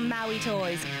hoops from Maui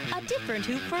Toys. A different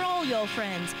hoop for all your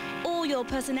friends, all your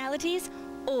personalities,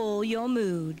 all your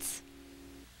moods.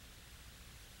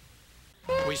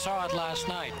 We saw it last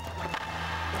night.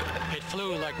 It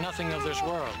flew like nothing of this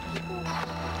world.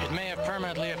 It may have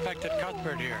permanently affected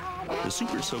Cuthbert here. The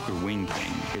Super Soaker Wing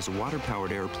Thing is a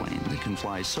water-powered airplane that can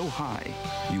fly so high,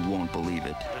 you won't believe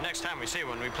it. The next time we see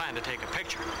one, we plan to take a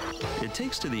picture. It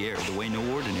takes to the air the way no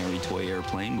ordinary toy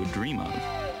airplane would dream of.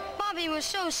 Bobby was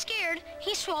so scared,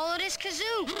 he swallowed his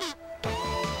kazoo.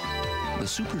 The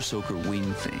Super Soaker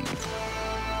Wing Thing.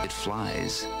 It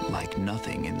flies like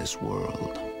nothing in this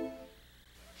world.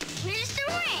 Here's the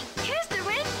ring. Here's the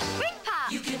ring. Ring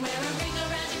pop. You can wear a ring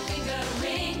around your finger.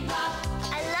 Ring pop.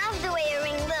 I love the way a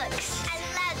ring looks. I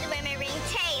love the way my ring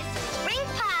tastes. Ring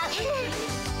pop.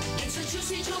 It's a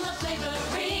juicy jewel flavor.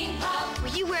 Ring pop.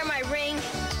 Will you wear my ring?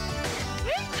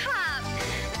 Ring pop.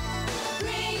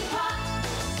 Ring pop.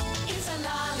 It's a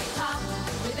lollipop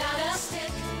without a stick.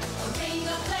 A ring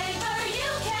of flavor you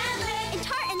can lick. And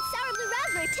tart and sour blue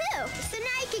raspberry too. So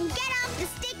now you can get off the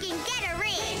stick and get a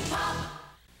ring. Ring pop.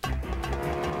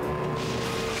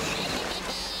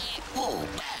 Oh,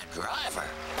 bad driver.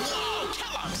 Whoa,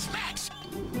 Kellogg's Smacks.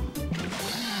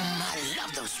 I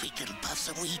love those sweet little puffs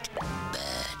of wheat.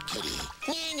 Bad kitty.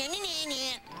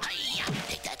 Hi-ya.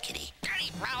 Take that, kitty.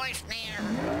 Dirty roller snare.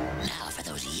 Now for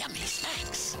those yummy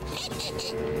smacks.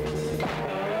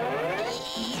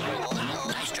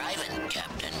 Nice driving,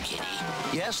 Captain Kitty.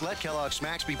 Yes, let Kellogg's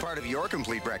Smacks be part of your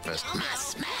complete breakfast. My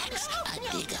smacks, a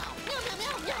dig out.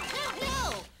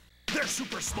 No. They're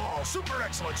super small, super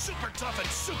excellent, super tough, and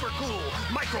super cool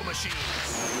micro machines.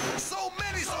 So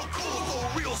many, so cool,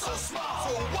 so real, so small,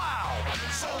 so wow.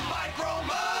 So micro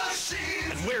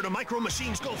machines. And we're Where do micro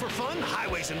machines go for fun?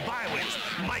 Highways and byways.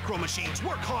 Micro machines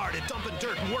work hard at dumping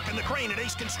dirt and working the crane at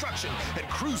Ace Construction and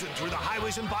cruising through the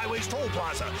Highways and Byways toll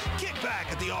plaza. Kick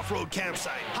back at the off-road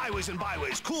campsite. Highways and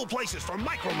byways, cool places for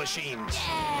micro machines.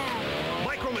 Yeah.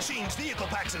 Micro machines, vehicle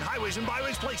packs, and Highways and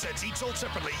Byways playsets, each sold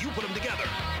separately. You put them together.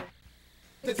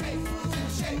 The taste,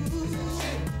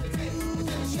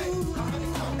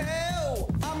 Ew,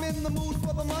 I'm in the mood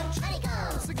for the munch.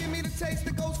 So give me the taste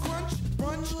that goes crunch,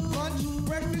 brunch, lunch,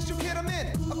 breakfast, you get them in.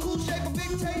 A cool shape, a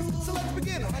big taste, so let's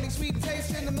begin. Honey sweet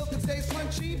taste in the milk that stays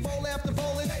crunchy. Bowl after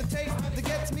bowl, it's the taste that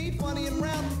gets me funny and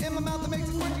round. In my mouth that makes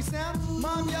a crunchy sound.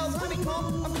 Mom yells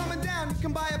honeycomb, I'm coming down. You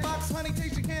can buy a box of honey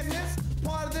taste you can't miss.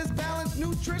 Part of this balanced,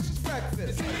 nutritious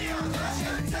breakfast.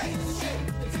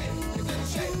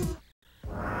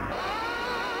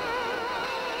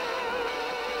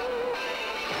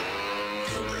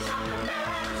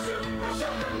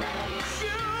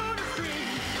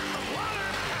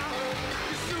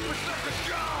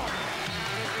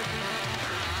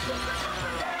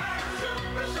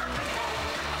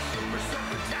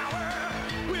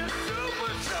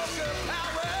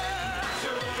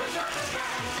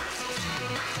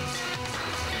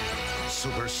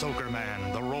 Super Soaker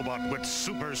Man, the robot with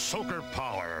super soaker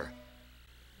power.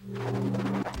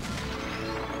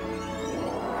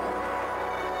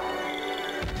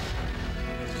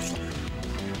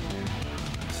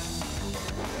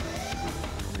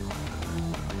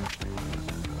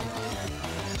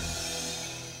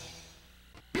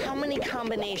 How many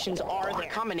combinations are there?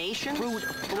 Combinations? Fruit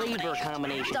flavor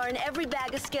combinations. Are in every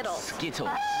bag of Skittles. Skittles.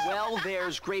 Well,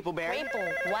 there's Grape Berry.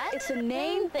 What? It's a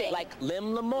name thing. Like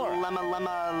Lim Lemore.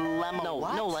 Lemma.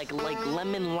 No, like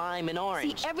lemon, lime, and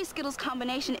orange. See, every Skittles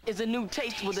combination is a new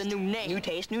taste with a new name. New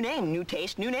taste, new name. New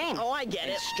taste, new name. Oh, I get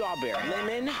it. Strawberry,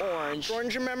 lemon,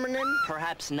 orange and lemon.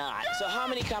 Perhaps not. So how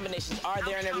many combinations are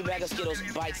there in every bag of Skittles?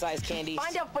 Bite-sized candies.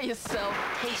 Find out for yourself.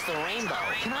 Taste the rainbow.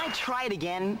 Can I try it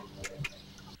again?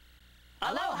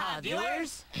 Aloha,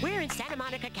 viewers! We're in Santa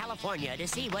Monica, California to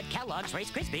see what Kellogg's Rice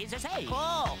Krispies are saying.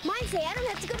 Cool! Mine say I don't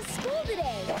have to go to school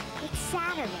today. It's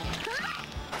Saturday.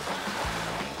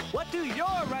 What do your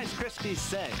Rice Krispies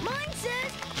say? Mine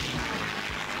says...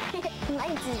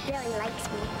 Mine says Billy likes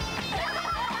me.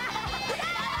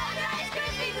 Rice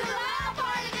Krispies is all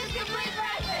part of this complete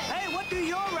breakfast! Hey, what do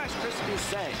your Rice Krispies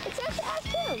say? It's up to ask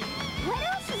him. What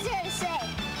else is there to say?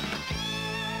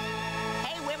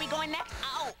 Hey, where are we going next?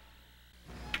 Oh!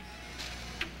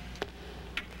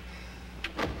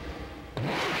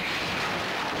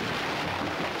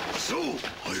 So,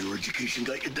 higher education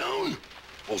got you down?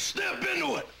 Well, step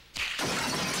into it.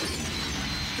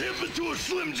 Step into a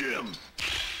Slim Jim.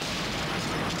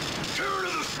 Turn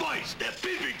to the spice, that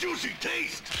beefy, juicy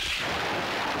taste.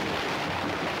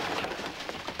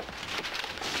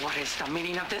 What is the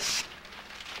meaning of this?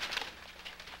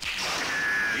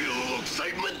 Need a little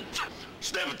excitement?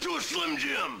 Step into a Slim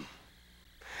Jim.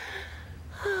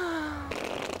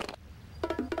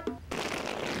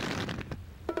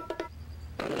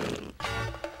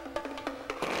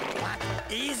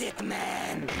 Is it,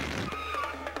 man?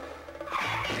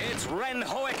 It's Ren,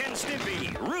 Hoek, and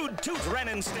Stimpy. Rude Tooth Ren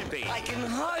and Stimpy. I can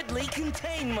hardly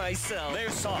contain myself. They're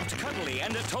soft, cuddly,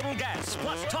 and a total gas.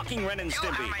 Plus Talking Ren and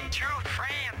Stimpy. You are my true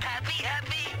friend. Happy,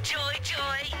 happy, joy,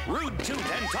 joy. Rude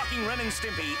Tooth and Talking Ren and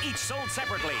Stimpy, each sold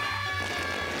separately.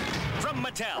 From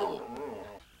Mattel.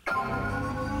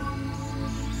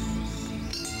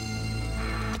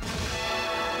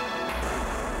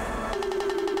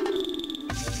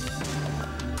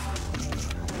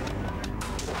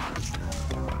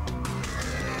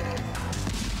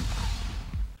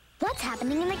 What's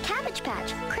happening in the Cabbage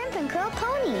Patch? Crimp and Curl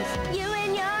ponies. You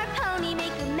and your pony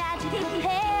make a magical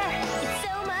pair. It's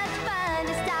so much fun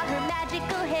to style her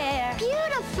magical hair.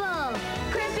 Beautiful!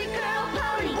 Crimpy Curl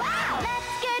Pony. Wow!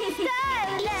 Let's get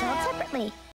started. Sold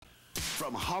separately.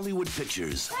 From Hollywood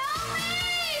Pictures.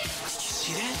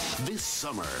 See that? This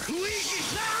summer,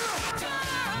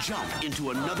 jump into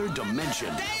another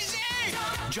dimension.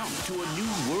 Jump to a new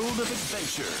world of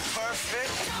adventure.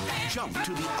 Perfect. Jump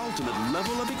to the ultimate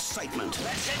level of excitement.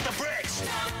 Let's hit the bricks.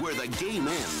 Where the game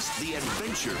ends, the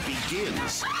adventure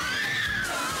begins.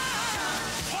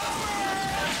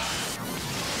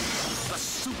 The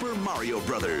Super Mario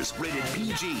Brothers, rated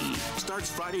PG, starts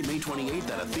Friday, May 28th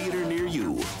at a theater near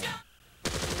you.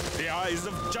 The eyes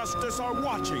of justice are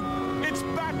watching. It's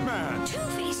Batman!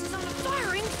 Two-Face is on a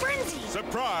firing frenzy.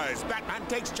 Surprise! Batman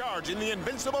takes charge in the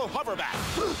invincible hoverback.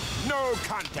 No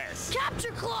contest.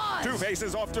 Capture Clause. Two-Face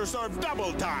is off to serve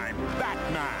double time.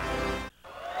 Batman.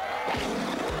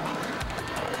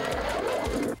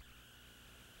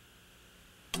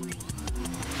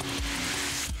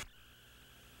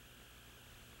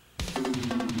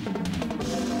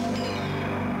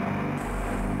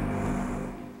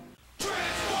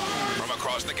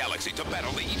 galaxy to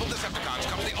battle the evil Decepticons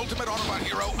comes the ultimate Autobot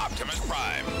hero, Optimus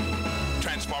Prime.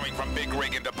 Transforming from big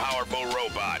rig into powerful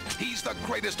robot, he's the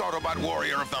greatest Autobot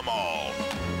warrior of them all.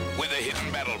 With a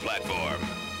hidden battle platform,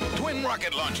 twin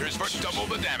rocket launchers for double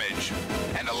the damage,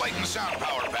 and a light and sound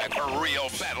power pack for real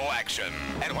battle action.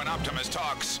 And when Optimus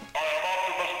talks,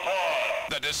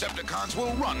 the Decepticons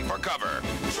will run for cover.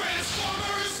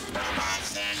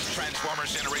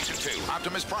 Transformers Generation 2.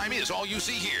 Optimus Prime is all you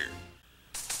see here.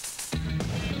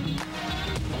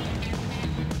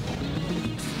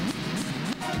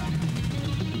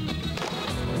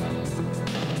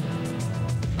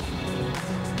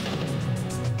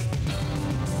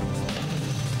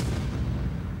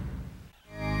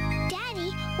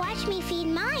 Daddy, watch me feed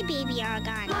my baby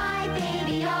Argon. My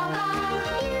baby Argon.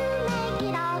 You make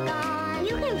it all gone.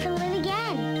 You can fill it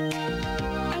again.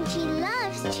 And she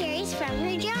loves cherries from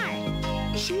her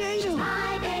jar. She ate them.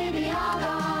 My baby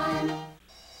Argon.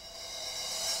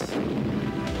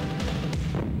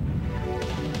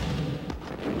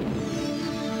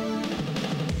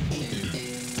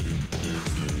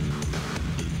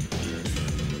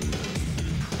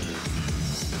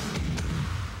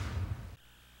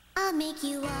 I'll make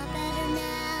you all better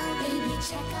now. Baby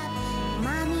checkup,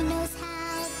 Mommy knows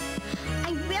how.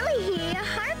 I really hear your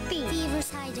heartbeat. Fever's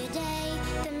high today.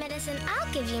 The medicine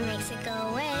I'll give you makes it go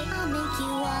away. I'll make you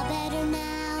all better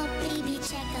now. Baby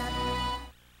checkup.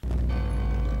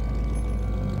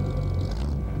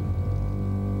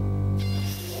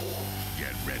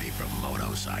 Get ready for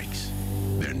motorcycles.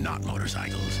 They're not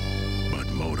motorcycles, but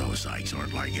motorcycles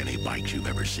aren't like any bikes you've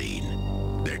ever seen.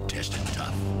 They're tested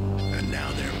tough, and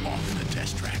now they're off the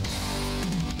test track.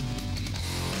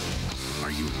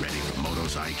 Are you ready for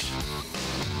motorcycles?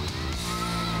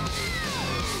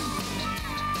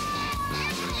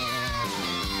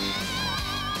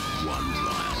 One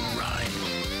wild ride.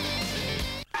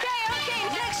 Okay,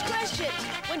 next question.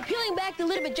 When peeling back the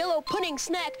lid of a Jell-O pudding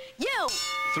snack, you...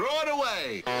 Throw it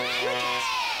away.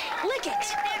 Lick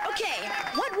it. Okay,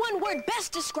 what one word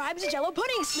best describes a Jell-O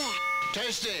pudding snack?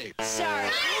 Tasty. Sorry,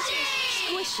 this is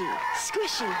squishy.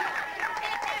 Squishy.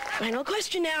 Final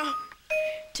question now.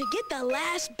 To get the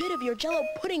last bit of your Jell-O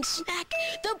pudding snack,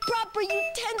 the proper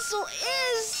utensil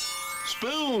is...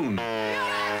 Spoon.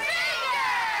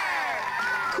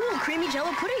 Cool, creamy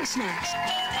Jell-O pudding snacks.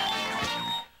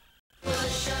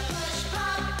 Push up, push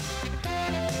pop.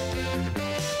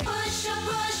 Push up,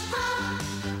 push pop.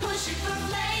 Push it for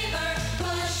flavor.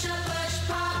 Push up, push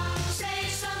pop. Save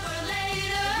some for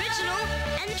later. Original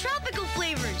and tropical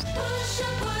flavors. Push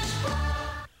up, push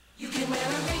pop. You can wear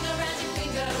a ring around your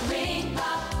finger. Ring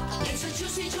pop. It's a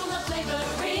juicy Jula flavor.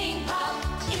 Ring pop.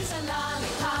 It's a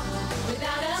lollipop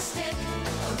without a stick.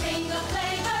 A ring of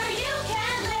flavor you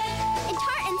can lick. And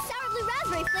tart and sour blue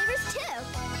raspberry flavors too.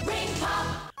 Ring pop.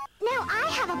 Now I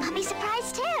have a puppy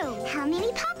surprise too. How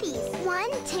many puppies? 1,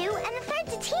 2, and the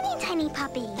third's a teeny tiny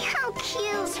puppy. How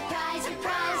cute! Surprise,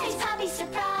 surprise, it's puppy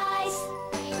surprise.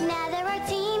 Now there are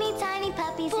teeny tiny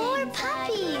puppies. 4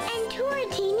 puppies, and 2 are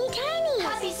teeny tiny.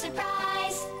 Puppy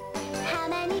surprise. How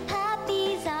many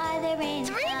puppies are there in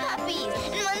 3 puppies,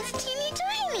 and 1's teeny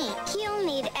tiny. He'll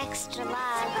need extra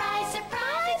love. Surprise,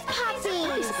 surprise, puppy.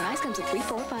 Puppy surprise comes with 3,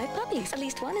 4, 5 puppies. At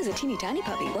least 1 is a teeny tiny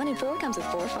puppy. 1 in 4 comes with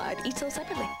 4 or 5, each sold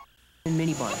separately.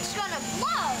 Mini buns. It's gonna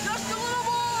blow. Just a little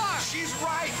more. She's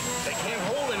right. They can't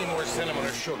hold any more cinnamon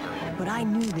or sugar. But I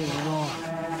knew they were wrong.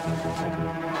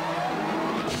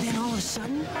 Then all of a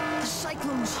sudden, the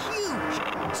cyclone was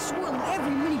huge, swirling every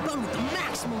mini bun with the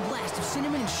maximum blast of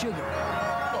cinnamon and sugar.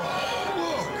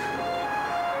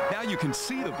 Now you can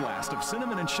see the blast of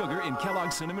cinnamon and sugar in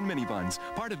Kellogg's Cinnamon Mini Buns,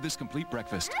 part of this complete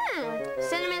breakfast.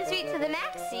 Cinnamon sweet to the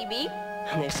max, CB.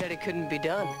 And they said it couldn't be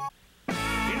done.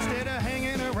 Instead of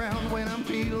hanging around when I'm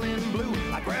feeling blue,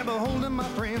 I grab a hold of my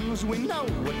friends, we know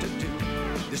what to do.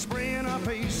 The spray in our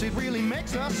face, it really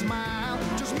makes us smile.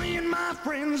 Just me and my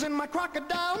friends in my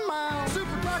crocodile mile.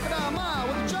 Super crocodile mile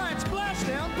with a giant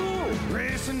splashdown pool.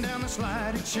 Racing down the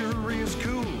slide, it sure is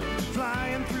cool.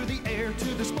 Flying through the air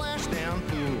to the splashdown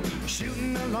pool.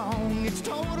 Shooting along, it's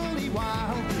totally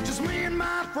wild. Just me and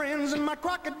my friends in my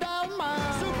crocodile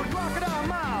mile. Super crocodile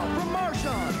mile from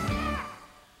Marshawn.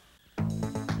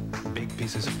 Big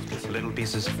pieces, little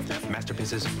pieces,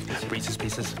 masterpieces, Reese's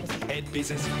pieces, head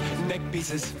pieces, neck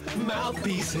pieces, mouth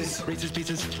pieces, Reese's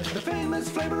pieces. The famous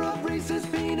flavor of Reese's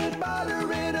peanut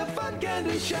butter in a fun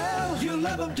candy shell. You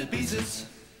love them to pieces.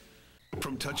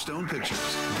 From Touchstone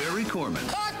Pictures, Barry Corman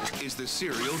is the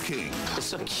serial king. It's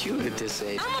so cute at this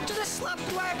age. How much of this slop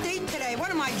do I have to eat today?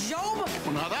 What am I, Job?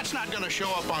 Well, now that's not going to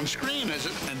show up on screen, is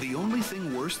it? And the only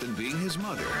thing worse than being his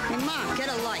mother Hey, Mom, get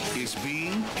a life. is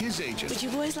being his agent. Would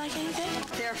you boys like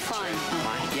anything? They're fun.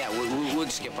 Yeah, we'll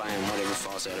skip by him whatever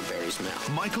falls out of Barry's mouth.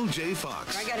 Michael J.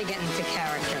 Fox. I gotta get into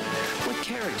character. What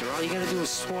character? All you gotta do is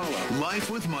swallow.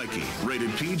 Life with Mikey,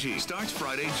 rated PG, starts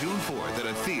Friday, June 4th at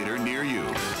a theater near you.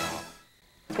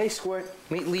 Hey, Squirt.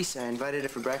 Meet Lisa. I invited her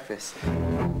for breakfast.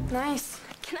 Nice.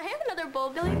 Can I have another bowl,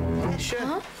 Billy? Yeah, sure.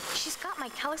 Huh? She's got my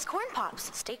Kellogg's Corn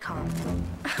Pops. Stay calm.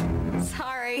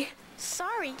 Sorry.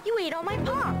 Sorry, you ate all my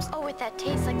Pops. Oh, with that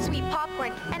taste like sweet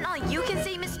popcorn. And all you can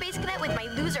say, Miss Space Cadet, with my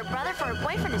loser brother for a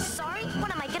boyfriend is sorry? What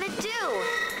am I gonna do?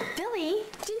 Billy,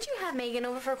 didn't you have Megan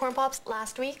over for Corn Pops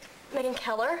last week? Megan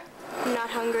Keller? I'm not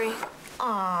hungry.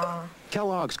 Aww.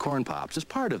 Kellogg's Corn Pops is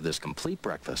part of this complete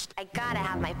breakfast. I gotta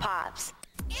have my Pops.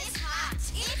 It's hot,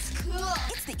 it's cool.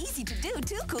 It's the easy-to-do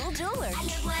Too Cool jeweler. I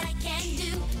love what I can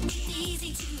do.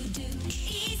 Easy to do,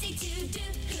 easy to do.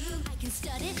 I can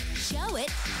stud it, show it,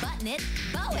 button it,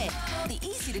 bow it. The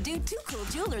easy-to-do Too Cool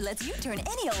jeweler lets you turn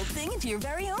any old thing into your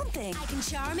very own thing. I can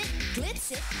charm it,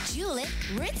 glitz it, jewel it,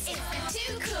 ritz it. It's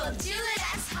too cool, jeweler,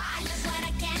 that's hot. I love what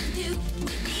I can do.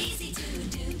 Easy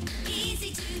to do,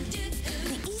 easy to do.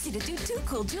 The easy-to-do Too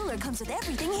Cool jeweler comes with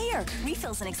everything here.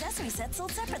 Refills and accessory sets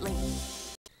sold separately.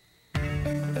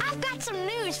 I've got some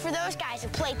news for those guys who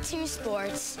play two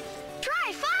sports.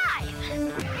 Try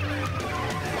 5!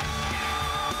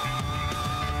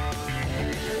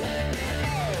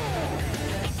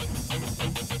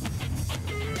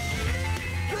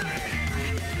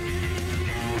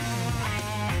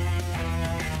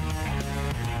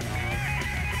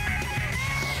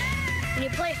 When you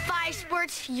play 5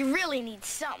 sports, you really need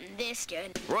something this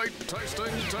good. Right tasting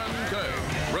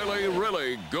 10K. Really,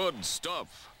 really good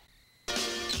stuff.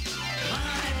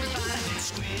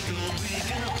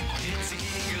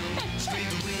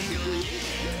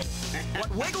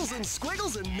 What wiggles and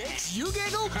squiggles and makes you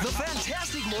giggle? The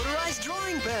fantastic motorized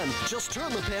drawing pen. Just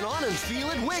turn the pen on and feel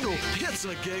it wiggle. It's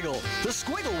a giggle. The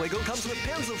Squiggle Wiggle comes with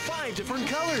pens of 5 different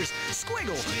colors.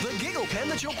 Squiggle, the giggle pen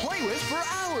that you'll play with for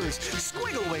hours.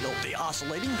 Squiggle Wiggle, the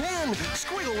oscillating pen.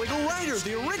 Squiggle Wiggle Writer,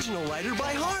 the original writer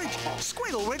by heart.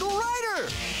 Squiggle Wiggle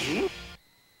Writer.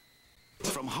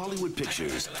 From Hollywood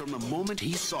Pictures, from the moment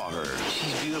he saw her,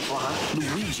 She's beautiful, huh?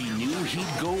 Luigi knew he'd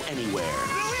go anywhere.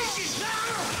 Luigi's now!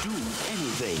 Do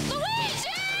anything.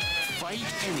 Luigi! Fight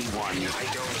anyone. I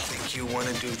don't think you want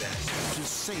to do that. To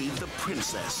save the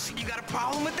princess. You got a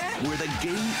problem with that? Where the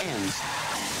game ends,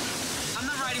 I'm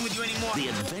not riding with you anymore. the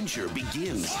adventure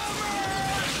begins.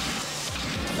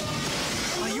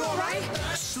 Are you all right?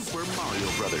 Super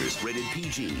Mario Brothers, rated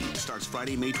PG, starts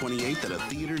Friday, May 28th at a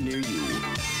theater near you.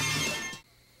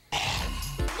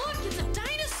 Look, it's a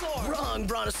dinosaur! Wrong,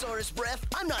 Brontosaurus Breath.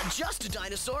 I'm not just a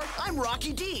dinosaur. I'm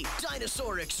Rocky D,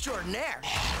 dinosaur extraordinaire.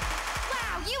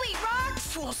 Wow, you eat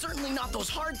rocks? Well, certainly not those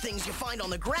hard things you find on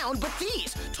the ground, but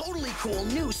these. Totally cool,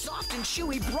 new, soft and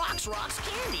chewy Brox Rocks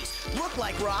candies. Look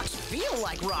like rocks, feel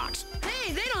like rocks.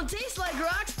 Hey, they don't taste like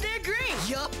rocks, they're green.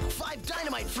 Yup, 5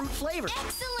 dynamite fruit flavor.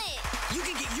 Excellent! You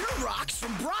can get your rocks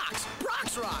from Brox.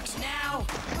 Brox Rocks. Now,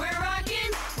 we're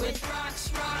rocking with Brox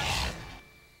Rocks.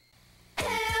 Who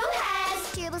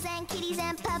has gerbils and kitties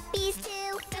and puppies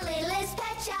too? The Littlest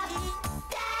Pet Shop.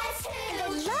 That's who. I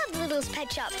love Little's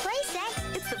Pet Shop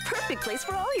playset. It's the perfect place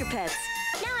for all your pets.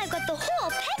 Now I've got the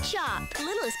whole pet shop.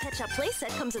 Littlest Pet Shop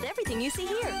playset comes with everything you see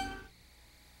here.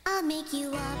 I'll make you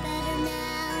all better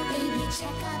now. Baby,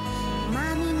 check up.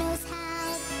 Mommy knows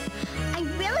how. I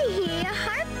really hear your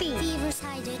heartbeat. Fever's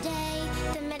high today.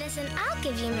 The medicine I'll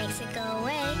give you makes it go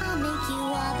away. I'll make you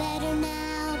all better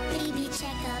now. Baby,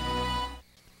 check up.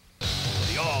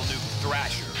 The all-new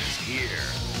Thrasher is here.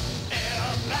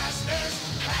 Air blasters,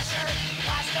 Thrasher,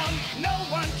 blast 'em, no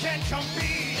one can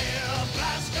compete. Air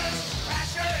blasters,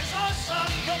 Thrasher is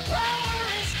awesome, the power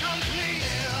is complete.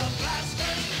 Air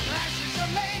blasters, Thrasher's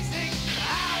amazing,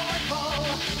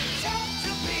 powerful, tough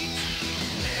to beat.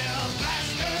 Air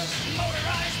blasters,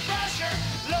 motorized Thrasher,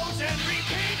 loads and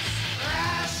repeats.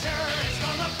 Thrasher is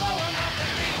gonna blow 'em off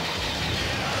their feet.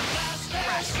 Air blasters.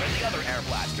 Thrasher and the other air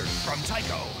blasters from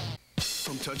Tyco.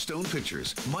 From Touchstone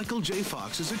Pictures, Michael J.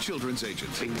 Fox is a children's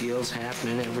agent. Big deals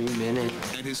happening every minute.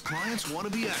 And his clients want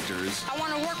to be actors I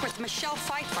want to work with Michelle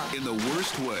Pfeiffer. in the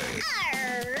worst way.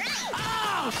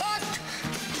 Oh!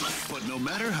 But no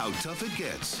matter how tough it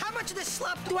gets, How much of this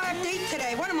slop do I have to eat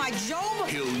today? What am I, Job?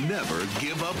 he'll never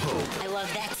give up hope. I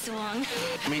love that song.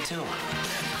 Me too.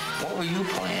 What were you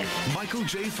playing? Michael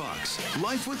J. Fox,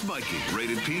 Life with Mikey,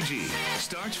 rated PG.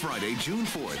 Starts Friday, June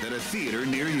 4th at a theater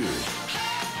near you.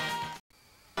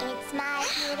 It's my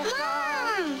beautiful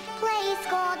Play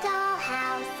School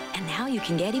Dollhouse. And now you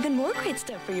can get even more great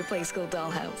stuff for your Play School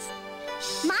Dollhouse.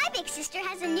 My big sister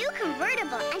has a new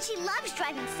convertible, and she loves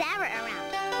driving Sarah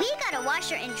around. We got a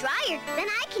washer and dryer, then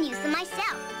I can use them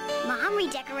myself. Mom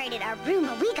redecorated our room,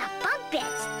 and we got bunk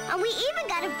beds. And we even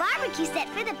got a barbecue set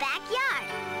for the backyard.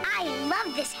 I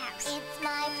love this house. It's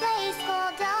my Play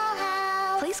School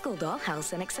Dollhouse. Play School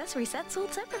Dollhouse and accessory set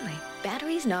sold separately.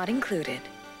 Batteries not included.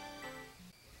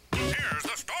 Here's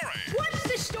the story. What's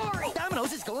the story?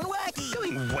 Domino's is going wacky.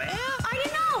 Going where? I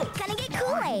don't know. Gonna get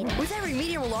Kool-Aid. With every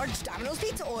medium or large Domino's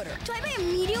pizza order. Do I buy a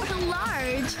medium or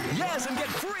large? Yes, and get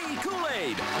free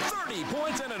Kool-Aid. 30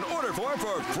 points and an order form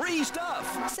for free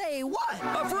stuff. Say what?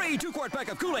 A free 2-quart pack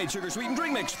of Kool-Aid Sugar Sweetened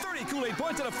Drink Mix, 30 Kool-Aid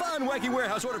points, and a fun, wacky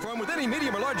warehouse order form with any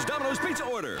medium or large Domino's pizza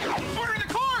order. Order in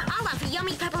the car! I'll have a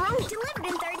yummy pepperoni delivered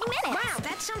in 30 minutes. Wow,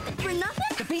 that's something. For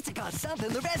nothing? The pizza costs something,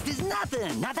 the rest is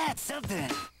nothing. Now that's something.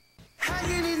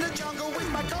 Hanging in the jungle with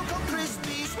my Cocoa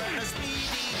Krispies. When a speedy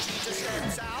cheetah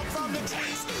steps out from the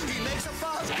trees, he makes a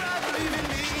fast grab, leaving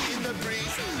me in the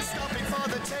breeze. Stopping for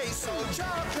the taste, so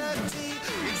chocolatey.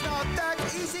 It's not that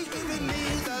easy giving me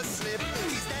the slip.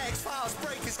 His next fast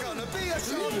break is gonna be a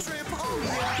short trip. Oh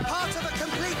yeah. Part of a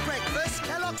complete breakfast,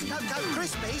 Kellogg's Cocoa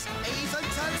Krispies even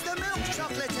turns the milk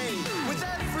chocolatey. With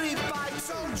every bite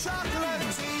so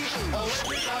chocolatey. Oh,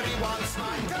 everybody wants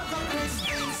my Cocoa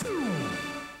Krispies.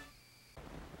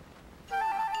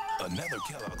 Another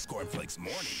Kellogg's Cornflakes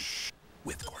morning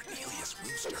with Cornelius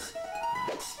Rooster.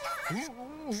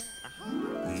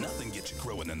 Nothing gets you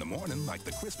crowing in the morning like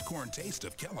the crisp corn taste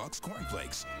of Kellogg's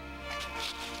Cornflakes.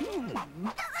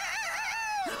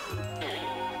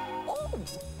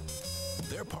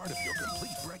 They're part of your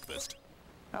complete breakfast.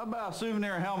 How about a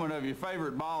souvenir helmet of your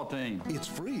favorite ball team? It's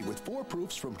free with 4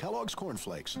 proofs from Kellogg's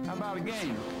Cornflakes. How about a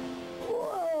game?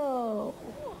 Whoa!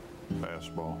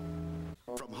 Fastball.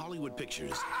 From Hollywood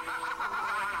Pictures,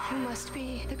 You must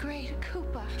be the great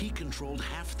Koopa. he controlled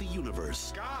half the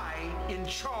universe. Guy in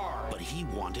charge. But he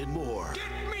wanted more.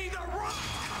 Get me the rock!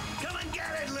 Come and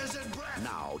get it, lizard breath!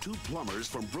 Now, 2 plumbers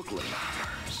from Brooklyn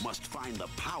must find the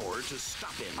power to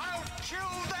stop him. I'll chew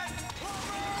that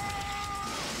plumber!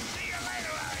 See you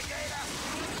later, alligator!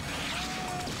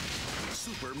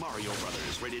 Super Mario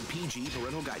Brothers, rated PG,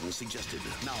 parental guidance suggested.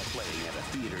 Now playing at a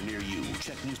theater near you.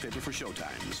 Check newspaper for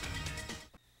showtimes.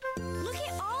 Look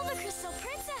at all the crystal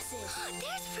princesses.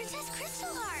 There's Princess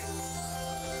Crystal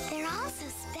Heart. They're all so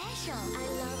special. I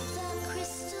love the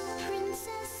crystal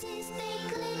princesses. They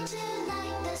glitter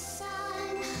like the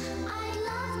sun. I'd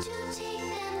love to take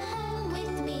them home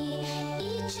with me,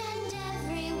 each and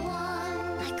every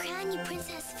one. I crown you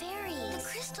Princess Fairy. The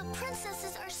crystal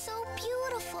princesses are so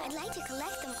beautiful. I'd like to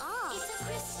collect them all. It's a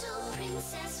crystal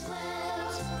princess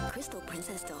world. Crystal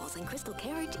Princess dolls and Crystal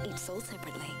Carriage each sold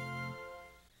separately.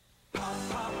 Pop,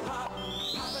 pop, pop.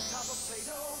 Pop a top of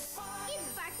Play-Doh. It's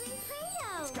sparkling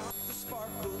Play-Doh. It's got the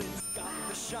sparkle, it's got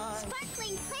the shine.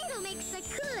 Sparkling Play-Doh makes the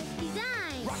coolest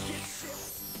design. Rocket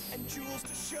ships and jewels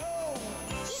to show.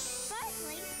 It's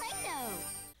sparkling Play-Doh.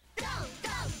 Go,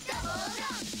 go, double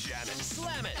dunk. Jam it,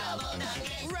 slam it. Double dunk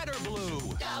it. Red or blue.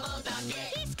 Double dunk it.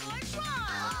 He scored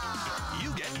wrong.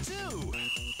 You get 2.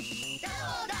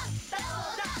 Double dunk,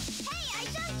 double dunk. Hey, I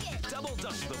dunked it. Double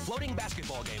Dunk, the floating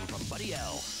basketball game from Buddy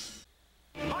L.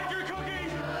 Like your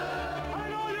cookies! I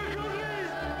know your cookies!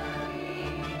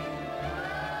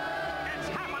 It's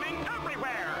happening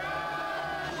everywhere!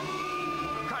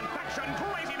 Confection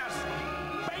craziness!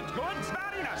 Baked goods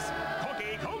fattiness!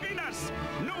 Cookie cookiness!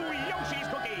 New Yoshi's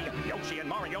Cookie! Yoshi and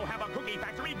Mario have a cookie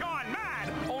factory gone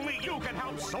mad! Only you can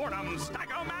help sort them, stack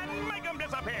them, and make them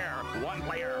disappear! 1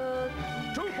 player,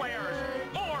 2 players,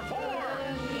 or 4!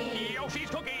 Yoshi's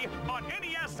Cookie on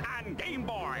NES and Game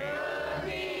Boy!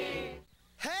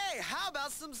 Hey, how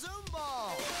about some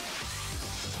Zoomball?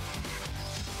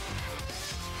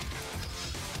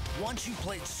 Once you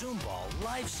played Zoomball,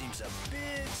 life seems a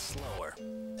bit slower.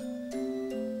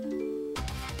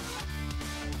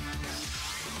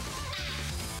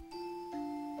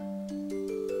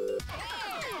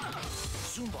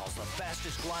 Zoomball's the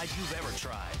fastest glide you've ever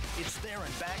tried. It's there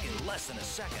and back in less than a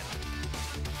second.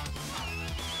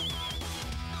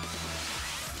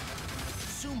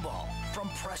 Zoomball from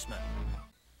Pressman.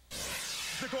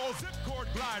 Mystical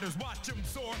zipcord gliders, watch them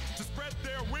soar. To spread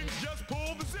their wings, just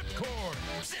pull the zipcord.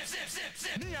 Zip, zip, zip,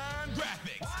 zip. Neon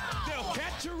graphics. Wow. They'll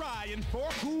catch your eye in 4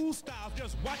 cool styles.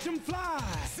 Just watch them fly.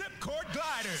 Zipcord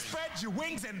gliders. Spread your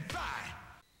wings and fly.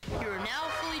 You're now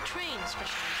fully trained,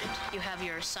 Special Agent. You have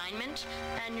your assignment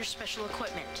and your special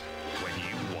equipment. When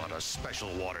you want a special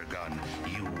water gun,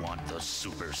 you want the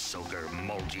Super Soaker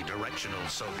multi-directional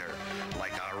soaker.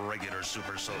 Like our regular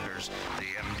Super Soakers,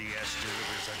 the MDS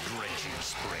delivers a drenching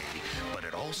spray, but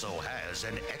it also has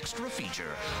an extra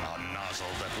feature, a nozzle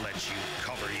that lets you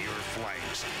cover your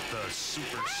flanks. The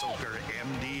Super Soaker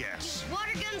MDS.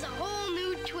 Water gun's a whole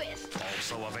new twist.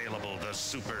 Also available, the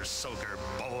Super Soaker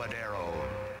Bow and Arrow.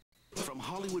 From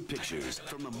Hollywood Pictures,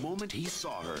 from the moment he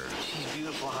saw her, she's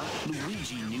beautiful, huh?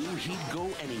 Luigi knew he'd go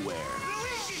anywhere.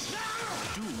 Luigi, no!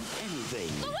 Do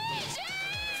anything. Luigi!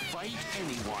 Fight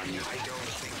anyone. I don't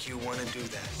think you want to do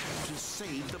that. To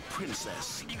save the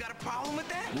princess. You got a problem with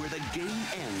that? Where the game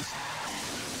ends.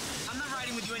 I'm not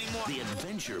riding with you anymore. The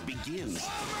adventure begins.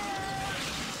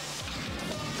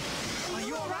 Are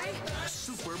you all right?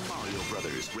 Super Mario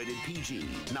Brothers, rated PG.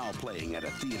 Now playing at a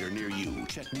theater near you.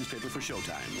 Check newspaper for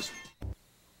showtimes.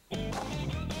 Go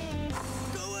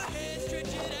ahead, stretch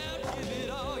it out, give it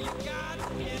all you got.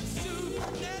 It's Super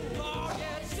Netball,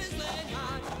 yeah, sizzling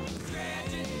hot.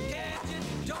 Scratch it, catch it,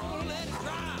 don't let it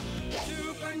drop.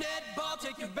 Super Netball,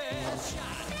 take your best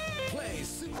shot. Play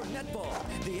Super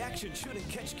Netball, the action shoot and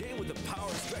catch game with the power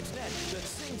stretch net that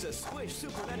sings a squish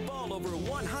Super Netball over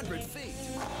 100 feet.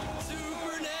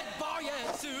 Super Netball,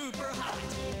 yeah, super hot.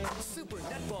 Super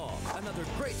Netball, another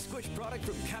great squish product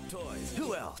from Cap Toys.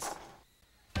 Who else?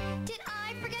 Did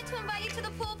I forget to invite you to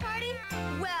the pool party?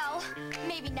 Well,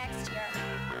 maybe next year.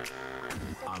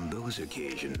 On those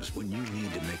occasions when you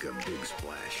need to make a big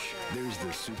splash, there's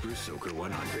the Super Soaker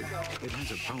 100. It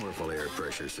has a powerful air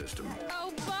pressure system,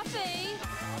 Oh, Buffy!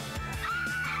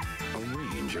 a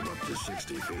range of up to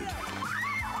 60 feet,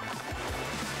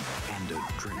 and a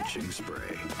drenching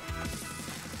spray.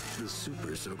 The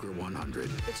Super Soaker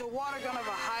 100. It's a water gun of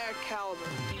a higher caliber.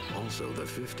 Also the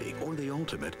 50, or the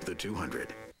ultimate, the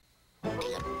 200. A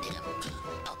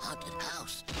haunted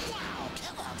house. Wow,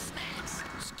 Kellogg snacks.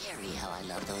 Scary how I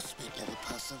love those sweet little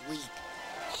puffs of wheat.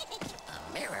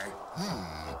 A mirror?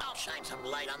 I'll shine some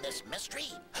light on this mystery.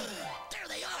 There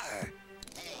they are.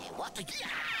 Hey, what the...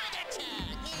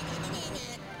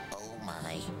 Oh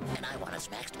my. And I want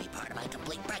snacks to be part of my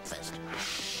complete breakfast.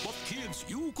 But kids,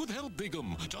 you could help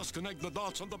Dig'em. Just connect the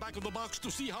dots on the back of the box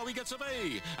to see how he gets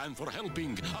away. And for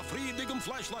helping, a free Dig'em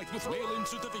flashlight with mail-in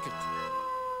certificate.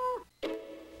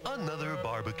 Another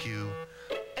barbecue.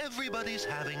 Everybody's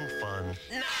having fun.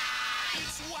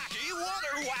 Nice! Wacky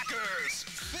Water Whackers!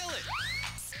 Fill it!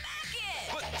 Smack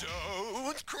it! But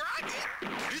don't crack it!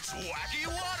 It's wacky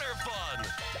water fun!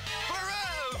 For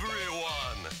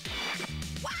everyone!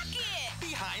 Whack it!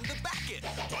 Behind the backet!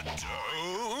 But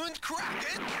don't crack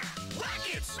it!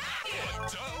 Whack it! Smack it!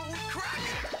 But don't crack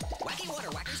it! Wacky Water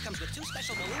Whackers comes with 2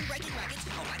 special balloon-breaking rackets, a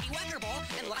wacky whacker ball,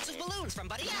 and lots of balloons from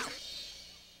Buddy Out.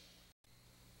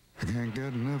 I can't get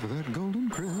enough of that Golden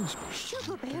Crisp.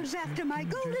 Sugar Bear's after my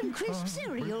Golden Crisp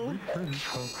cereal.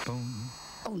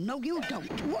 Oh, no, you don't.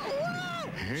 Whoa, whoa!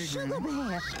 Hey, Sugar Granny.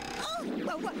 Bear.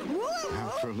 Oh, whoa.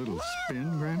 Out for a little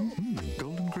spin, Granny?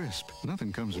 Golden Crisp.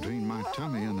 Nothing comes between my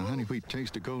tummy and the honey wheat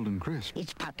taste of Golden Crisp.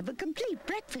 It's part of a complete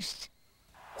breakfast.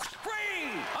 Free!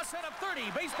 A set of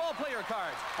 30 baseball player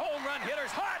cards. Home run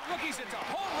hitters, hot rookies. It's a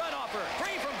home run offer.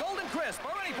 Free from Golden Crisp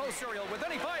or any Post cereal with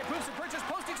any 5 proofs of purchase,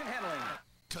 postage, and handling.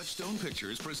 Touchstone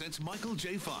Pictures presents Michael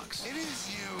J. Fox. It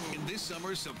is you! In this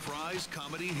summer's surprise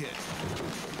comedy hit.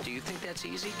 Do you think that's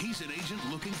easy? He's an agent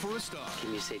looking for a star.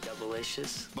 Can you say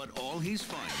double-licious? But all he's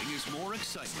finding is more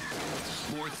excitement,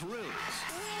 more thrills,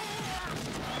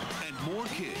 and more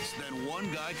kids than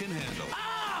one guy can handle.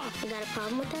 Oh! You got a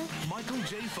problem with that? Michael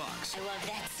J. Fox. I love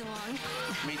that song.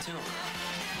 Me too.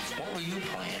 What were you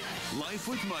playing? Life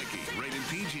with Mikey, rated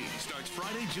PG, starts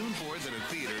Friday, June 4th at a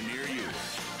theater near you.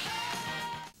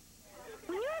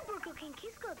 When you're at Burger King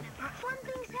Kids Club member, fun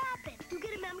things happen. You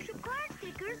get a membership card,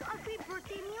 stickers, a free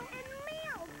birthday meal, and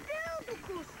mail filled with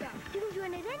cool stuff. You can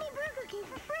join at any Burger King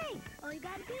for free. All you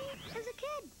gotta be is a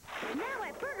kid. Now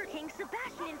at Burger King,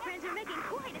 Sebastian and friends are making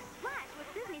quite a splash with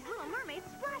Disney's Little Mermaid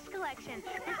Splash Collection.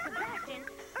 There's Sebastian,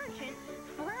 Urchin,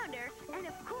 Flounder, and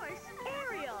of course,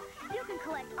 Ariel. You can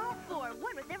collect all 4,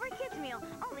 one with every kid's meal,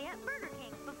 only at Burger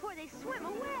King before they swim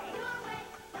away.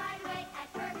 Ride away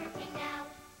at Burger King now.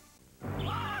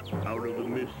 Out of the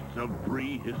mists of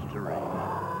prehistory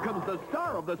comes the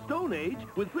star of the Stone Age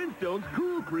with Flintstone's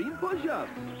Cool Cream Push-Ups.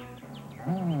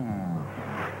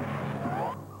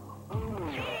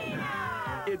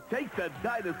 It's takes a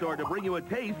dinosaur to bring you a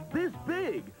taste this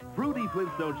big. Fruity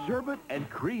Flintstone sherbet and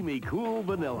creamy cool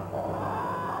vanilla.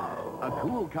 A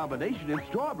cool combination in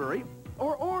strawberry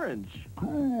or orange.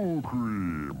 Cool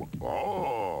cream.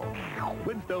 Oh.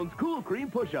 Flintstone's Cool Cream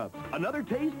Push-Ups. Another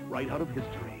taste right out of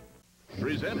history.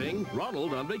 Presenting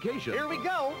Ronald on Vacation. Here we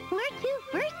go. Where to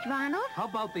first, Ronald? How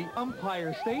about the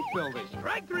Empire State Building?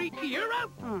 Strike three, you're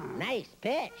out. Nice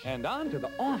pitch. And on to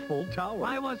the awful tower.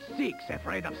 I was 6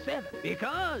 afraid of 7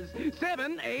 because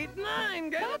 7, 8, 9.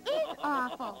 Get That is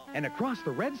awful. And across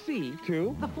the Red Sea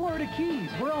to the Florida Keys.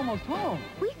 We're almost home.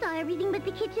 We saw everything but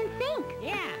the kitchen sink.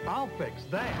 Yeah. I'll fix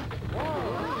that.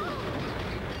 Whoa.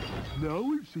 Now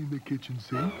we've seen the kitchen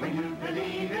sink. We do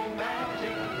believe in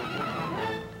magic.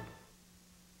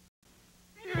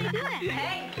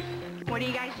 Hey, what are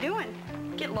you guys doing?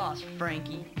 Get lost,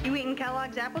 Frankie. You eating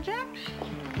Kellogg's Apple Jacks?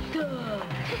 Duh.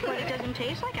 But it doesn't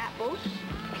taste like apples.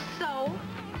 So,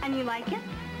 and you like it?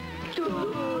 Duh.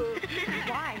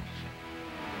 Why?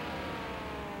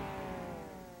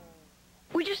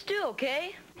 We just do,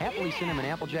 okay? Happily Cinnamon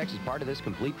Apple Jacks is part of this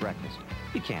complete breakfast.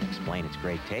 You can't explain its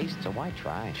great taste, so why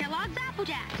try? Kellogg's Apple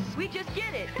Jacks. We just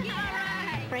get it. All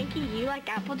right. Frankie, you like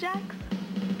Apple Jacks?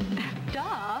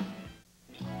 Duh.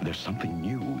 There's something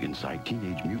new inside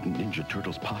Teenage Mutant Ninja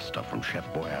Turtles pasta from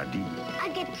Chef Boyardee. I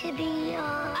get to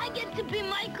be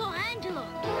Michelangelo.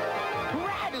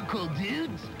 Radical,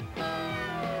 dudes.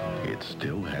 It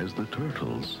still has the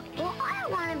turtles. Well,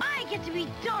 I get to be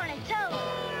Donatello.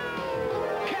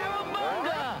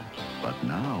 Cowabunga! But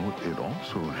now it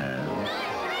also has...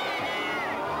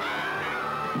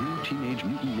 New Teenage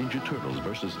Mutant Ninja Turtles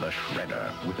versus the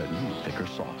Shredder with a new thicker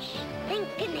sauce. Thank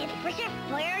goodness for Chef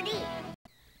Boyardee.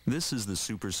 This is the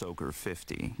Super Soaker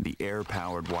 50, the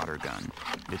air-powered water gun.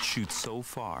 It shoots so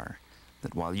far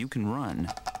that while you can run,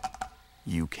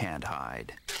 you can't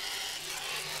hide.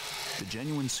 The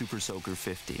genuine Super Soaker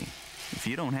 50. If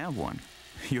you don't have one,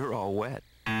 you're all wet.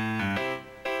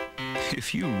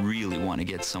 If you really want to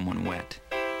get someone wet,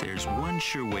 there's one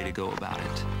sure way to go about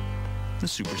it. The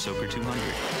Super Soaker 200.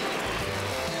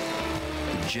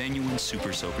 The genuine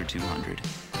Super Soaker 200.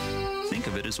 Think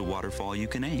of it as a waterfall you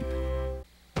can aim.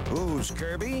 Who's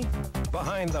Kirby?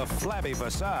 Behind the flabby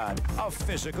facade, a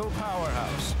physical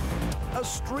powerhouse, a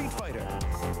street fighter,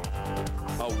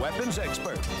 a weapons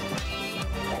expert.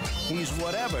 He's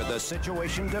whatever the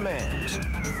situation demands.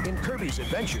 In Kirby's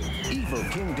Adventure, evil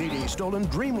King Dedede's stolen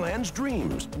Dreamland's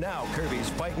dreams. Now Kirby's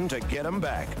fighting to get them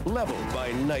back, level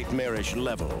by nightmarish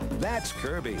level. That's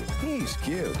Kirby. He's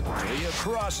cute. Till you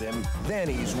cross him, then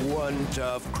he's one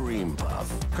tough cream puff.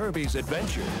 Kirby's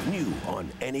Adventure, new on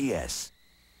NES.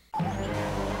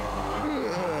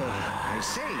 I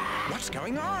see. What's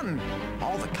going on?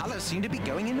 All the colors seem to be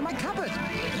going into my cupboard.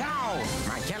 Now,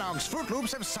 my Kellogg's Fruit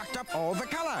Loops have sucked up all the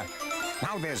color.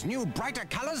 Now there's new, brighter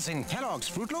colors in Kellogg's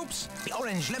Fruit Loops. The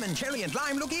orange, lemon, cherry, and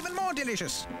lime look even more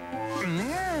delicious.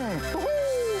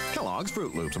 Kellogg's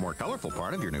Fruit Loops, a more colorful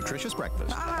part of your nutritious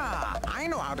breakfast. Ah, I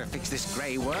know how to fix this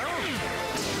gray world.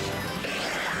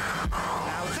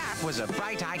 Now that was a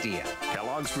bright idea.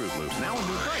 Kellogg's Fruit Loops, now in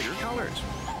new brighter colors.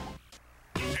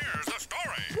 Here's the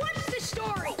story. What's the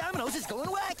story? Domino's is going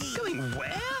wacky. Going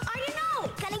where? I don't know.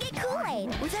 Gonna get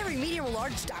Kool-Aid. With every medium or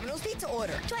large Domino's pizza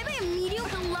order. Do I buy a medium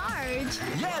or large?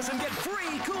 Yes, and get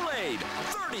free Kool-Aid.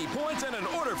 30 points and an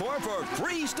order form for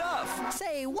free stuff.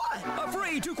 Say what? A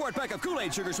free 2-quart pack of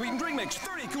Kool-Aid Sugar Sweetened Drink Mix,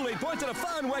 30 Kool-Aid points, and a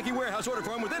fun, wacky warehouse order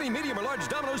form with any medium or large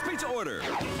Domino's pizza order.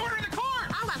 Order the car.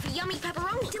 I'll have a yummy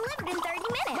pepperoni delivered in 30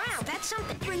 minutes. Wow, that's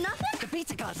something. For nothing? The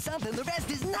pizza costs something, the rest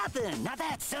is nothing. Now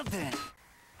that's something.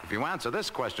 If you answer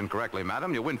this question correctly,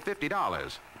 madam, you win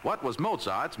 $50. What was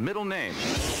Mozart's middle name?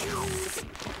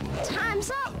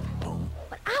 Time's up.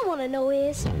 What I want to know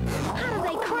is, how do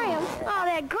they cram all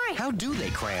that graham? How do they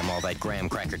cram all that graham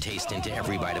cracker taste into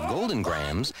every bite of Golden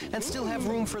Grahams and still have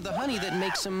room for the honey that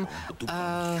makes them,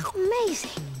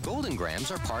 Amazing. Golden Grahams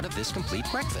are part of this complete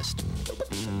breakfast.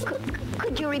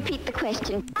 Could you repeat the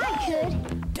question? I could.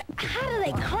 How do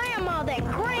they cram all that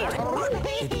graham?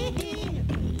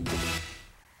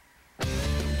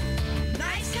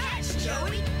 Nice catch,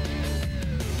 Joey.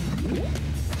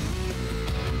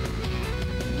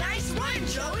 Nice run,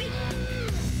 Joey.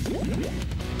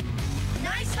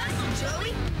 Nice hustle,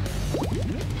 Joey.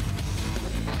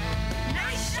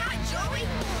 Nice shot, Joey.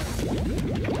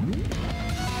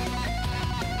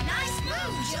 Nice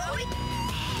move, Joey.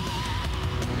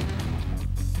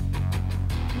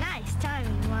 Nice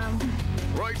timing, Mom.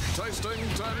 Great tasting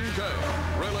 10K.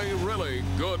 Really, really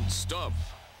good stuff.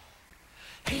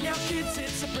 Hey now kids,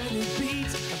 it's a brand new beat,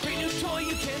 a great new toy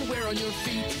you can wear on your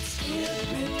feet. Skip it,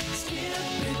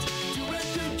 do a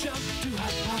good jump, do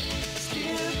hop hop.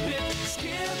 Skip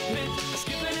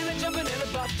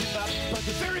But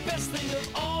the very best thing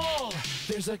of all,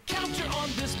 there's a counter on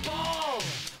this ball.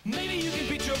 Maybe you can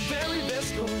beat your very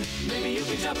best score. Maybe you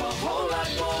can jump a whole lot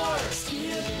more.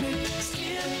 Skip it,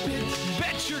 skip it.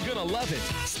 Bet you're gonna love it.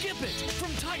 Skip it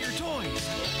from Tiger Toys.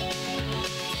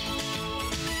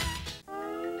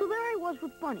 So there I was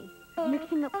with Bunny,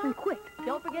 mixing up some quick.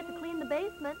 Don't forget to clean the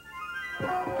basement.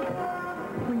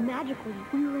 When magically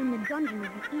we were in the dungeon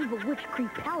of the evil witch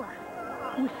Creepella,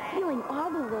 who was stealing all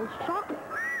the world's chocolate.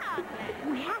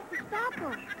 We have to stop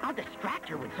her. I'll distract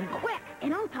her with some quick.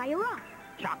 And I'll tie her up.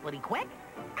 Chocolatey quick?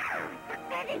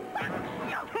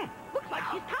 Looks like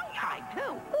she's tongue-tied,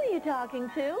 too. Who are you talking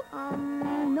to?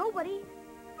 Nobody.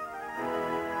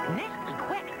 Nestle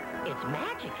quick. It's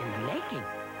magic in the making.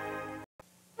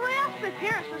 I asked my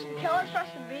parents, Mr. Kellogg's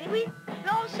frosted bean wheat, and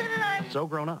all of a sudden I'm... So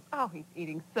grown up. Oh, he's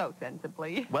eating so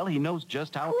sensibly. Well, he knows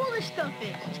just how... cool this stuff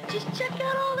is. Just check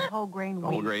out all that... Whole grain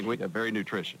wheat. Whole grain wheat, very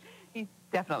nutritious. He's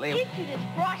definitely... It's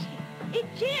frosty. It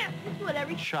jams. It's what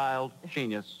every... Child,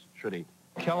 genius, should eat.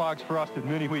 Kellogg's Frosted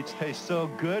Mini Wheats taste so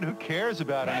good, who cares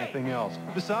about anything else?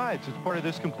 Besides, it's part of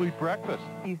this complete breakfast.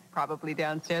 He's probably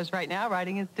downstairs right now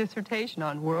writing his dissertation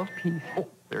on world peace. Oh,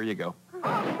 there you go.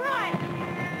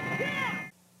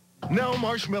 Now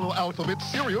Marshmallow Alphabet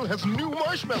cereal has new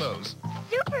marshmallows.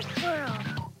 Super Swirl.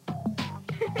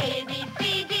 A, B,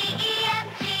 C, D, E, F,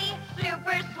 G.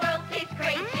 Super Swirl tastes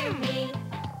great to me.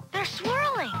 They're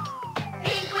swirling.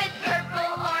 Pink with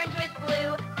purple, orange with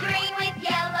blue, green with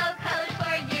yellow colors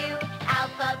for you.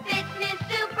 Alphabet's new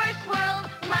Super Swirl,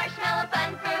 marshmallow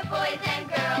fun for boys and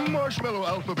girls. Marshmallow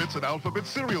Alphabets and Alphabet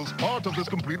cereals, part of this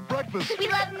complete breakfast. We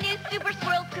love new Super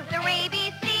Swirls because they're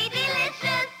ABC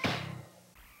delicious.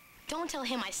 Don't tell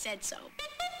him I said so.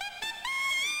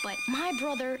 But my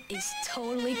brother is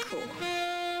totally cool.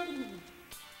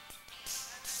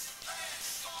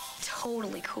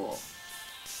 Totally cool.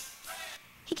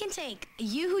 He can take a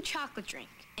Yoo-Hoo chocolate drink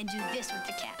and do this with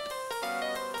the cap.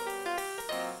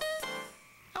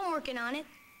 I'm working on it.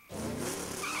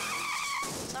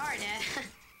 Sorry, Dad.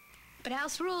 But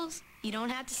house rules. You don't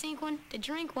have to sink one to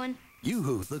drink one.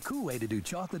 Yoo-Hoo, the cool way to do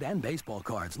chocolate and baseball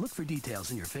cards. Look for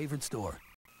details in your favorite store.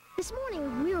 This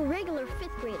morning, we were regular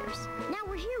 5th graders. Now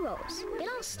we're heroes. It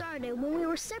all started when we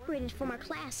were separated from our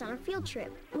class on a field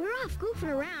trip. We were off goofing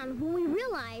around when we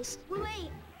realized...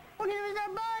 Wait, we're gonna miss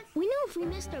our bus? We knew if we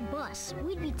missed our bus,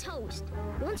 we'd be toast.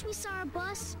 Once we saw our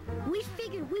bus, we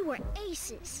figured we were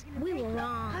aces. We were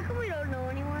wrong. How come we don't know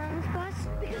anyone on this bus?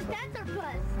 Because that's our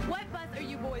bus. What bus are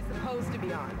you boys supposed to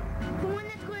be on? The one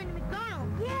that's going to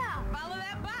McDonald's. Yeah. Follow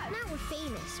that bus. Now we're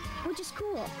famous, which is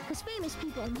cool, because famous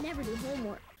people never do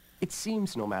homework. It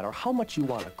seems no matter how much you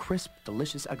want a crisp,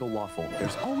 delicious Eggo waffle,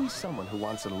 there's always someone who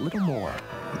wants it a little more.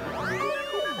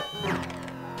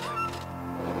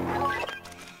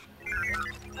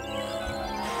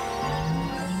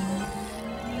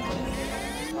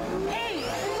 Hey,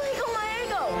 wiggle my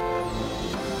Eggo!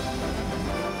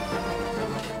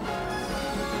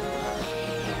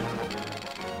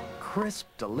 Crisp,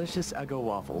 delicious Eggo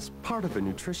waffles, part of a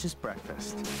nutritious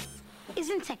breakfast.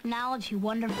 Isn't technology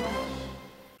wonderful?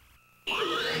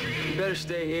 You better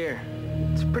stay here.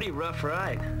 It's a pretty rough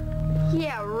ride.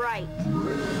 Yeah, right.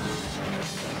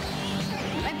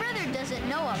 My brother doesn't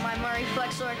know what my Murray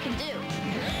Flexor can do.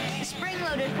 The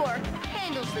spring-loaded fork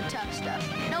handles the tough stuff,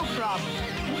 no problem.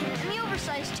 And the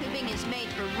oversized tubing is made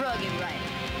for rugged riding.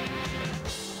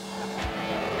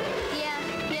 Yeah,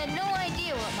 he had no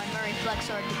idea what my Murray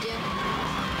Flexor could do.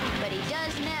 But he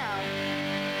does now.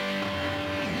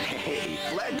 Hey,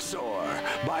 Flexor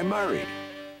by Murray.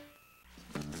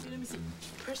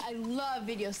 I love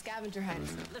video scavenger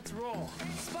hunts. Let's roll.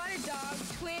 Spotted dog,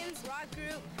 twins, rock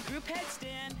group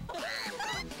headstand.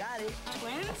 Got it.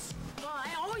 Twins? Well,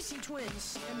 I always see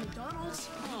twins at McDonald's.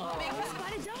 Oh. Big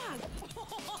spotted dog.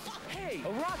 Hey,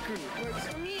 a rock group. Works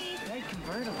for me. Red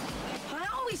convertible. I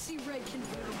always see red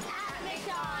convertibles At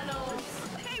McDonald's.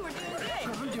 Hey, we're doing good.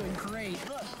 I'm doing great.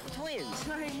 Look, twins.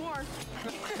 Not anymore.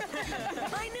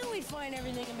 I knew we'd find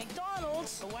everything at McDonald's.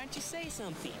 So why don't you say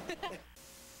something?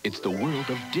 It's the world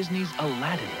of Disney's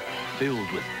Aladdin,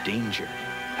 filled with danger,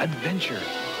 adventure,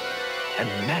 and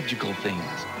magical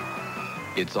things.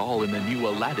 It's all in the new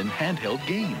Aladdin handheld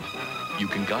game. You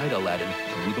can guide Aladdin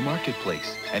through the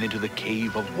marketplace and into the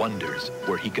Cave of Wonders,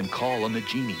 where he can call on the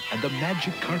genie and the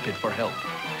magic carpet for help.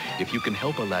 If you can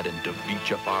help Aladdin defeat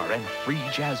Jafar and free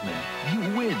Jasmine, you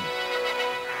win.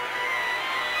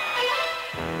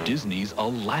 Disney's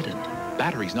Aladdin.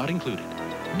 Batteries not included.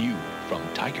 New from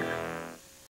Tiger.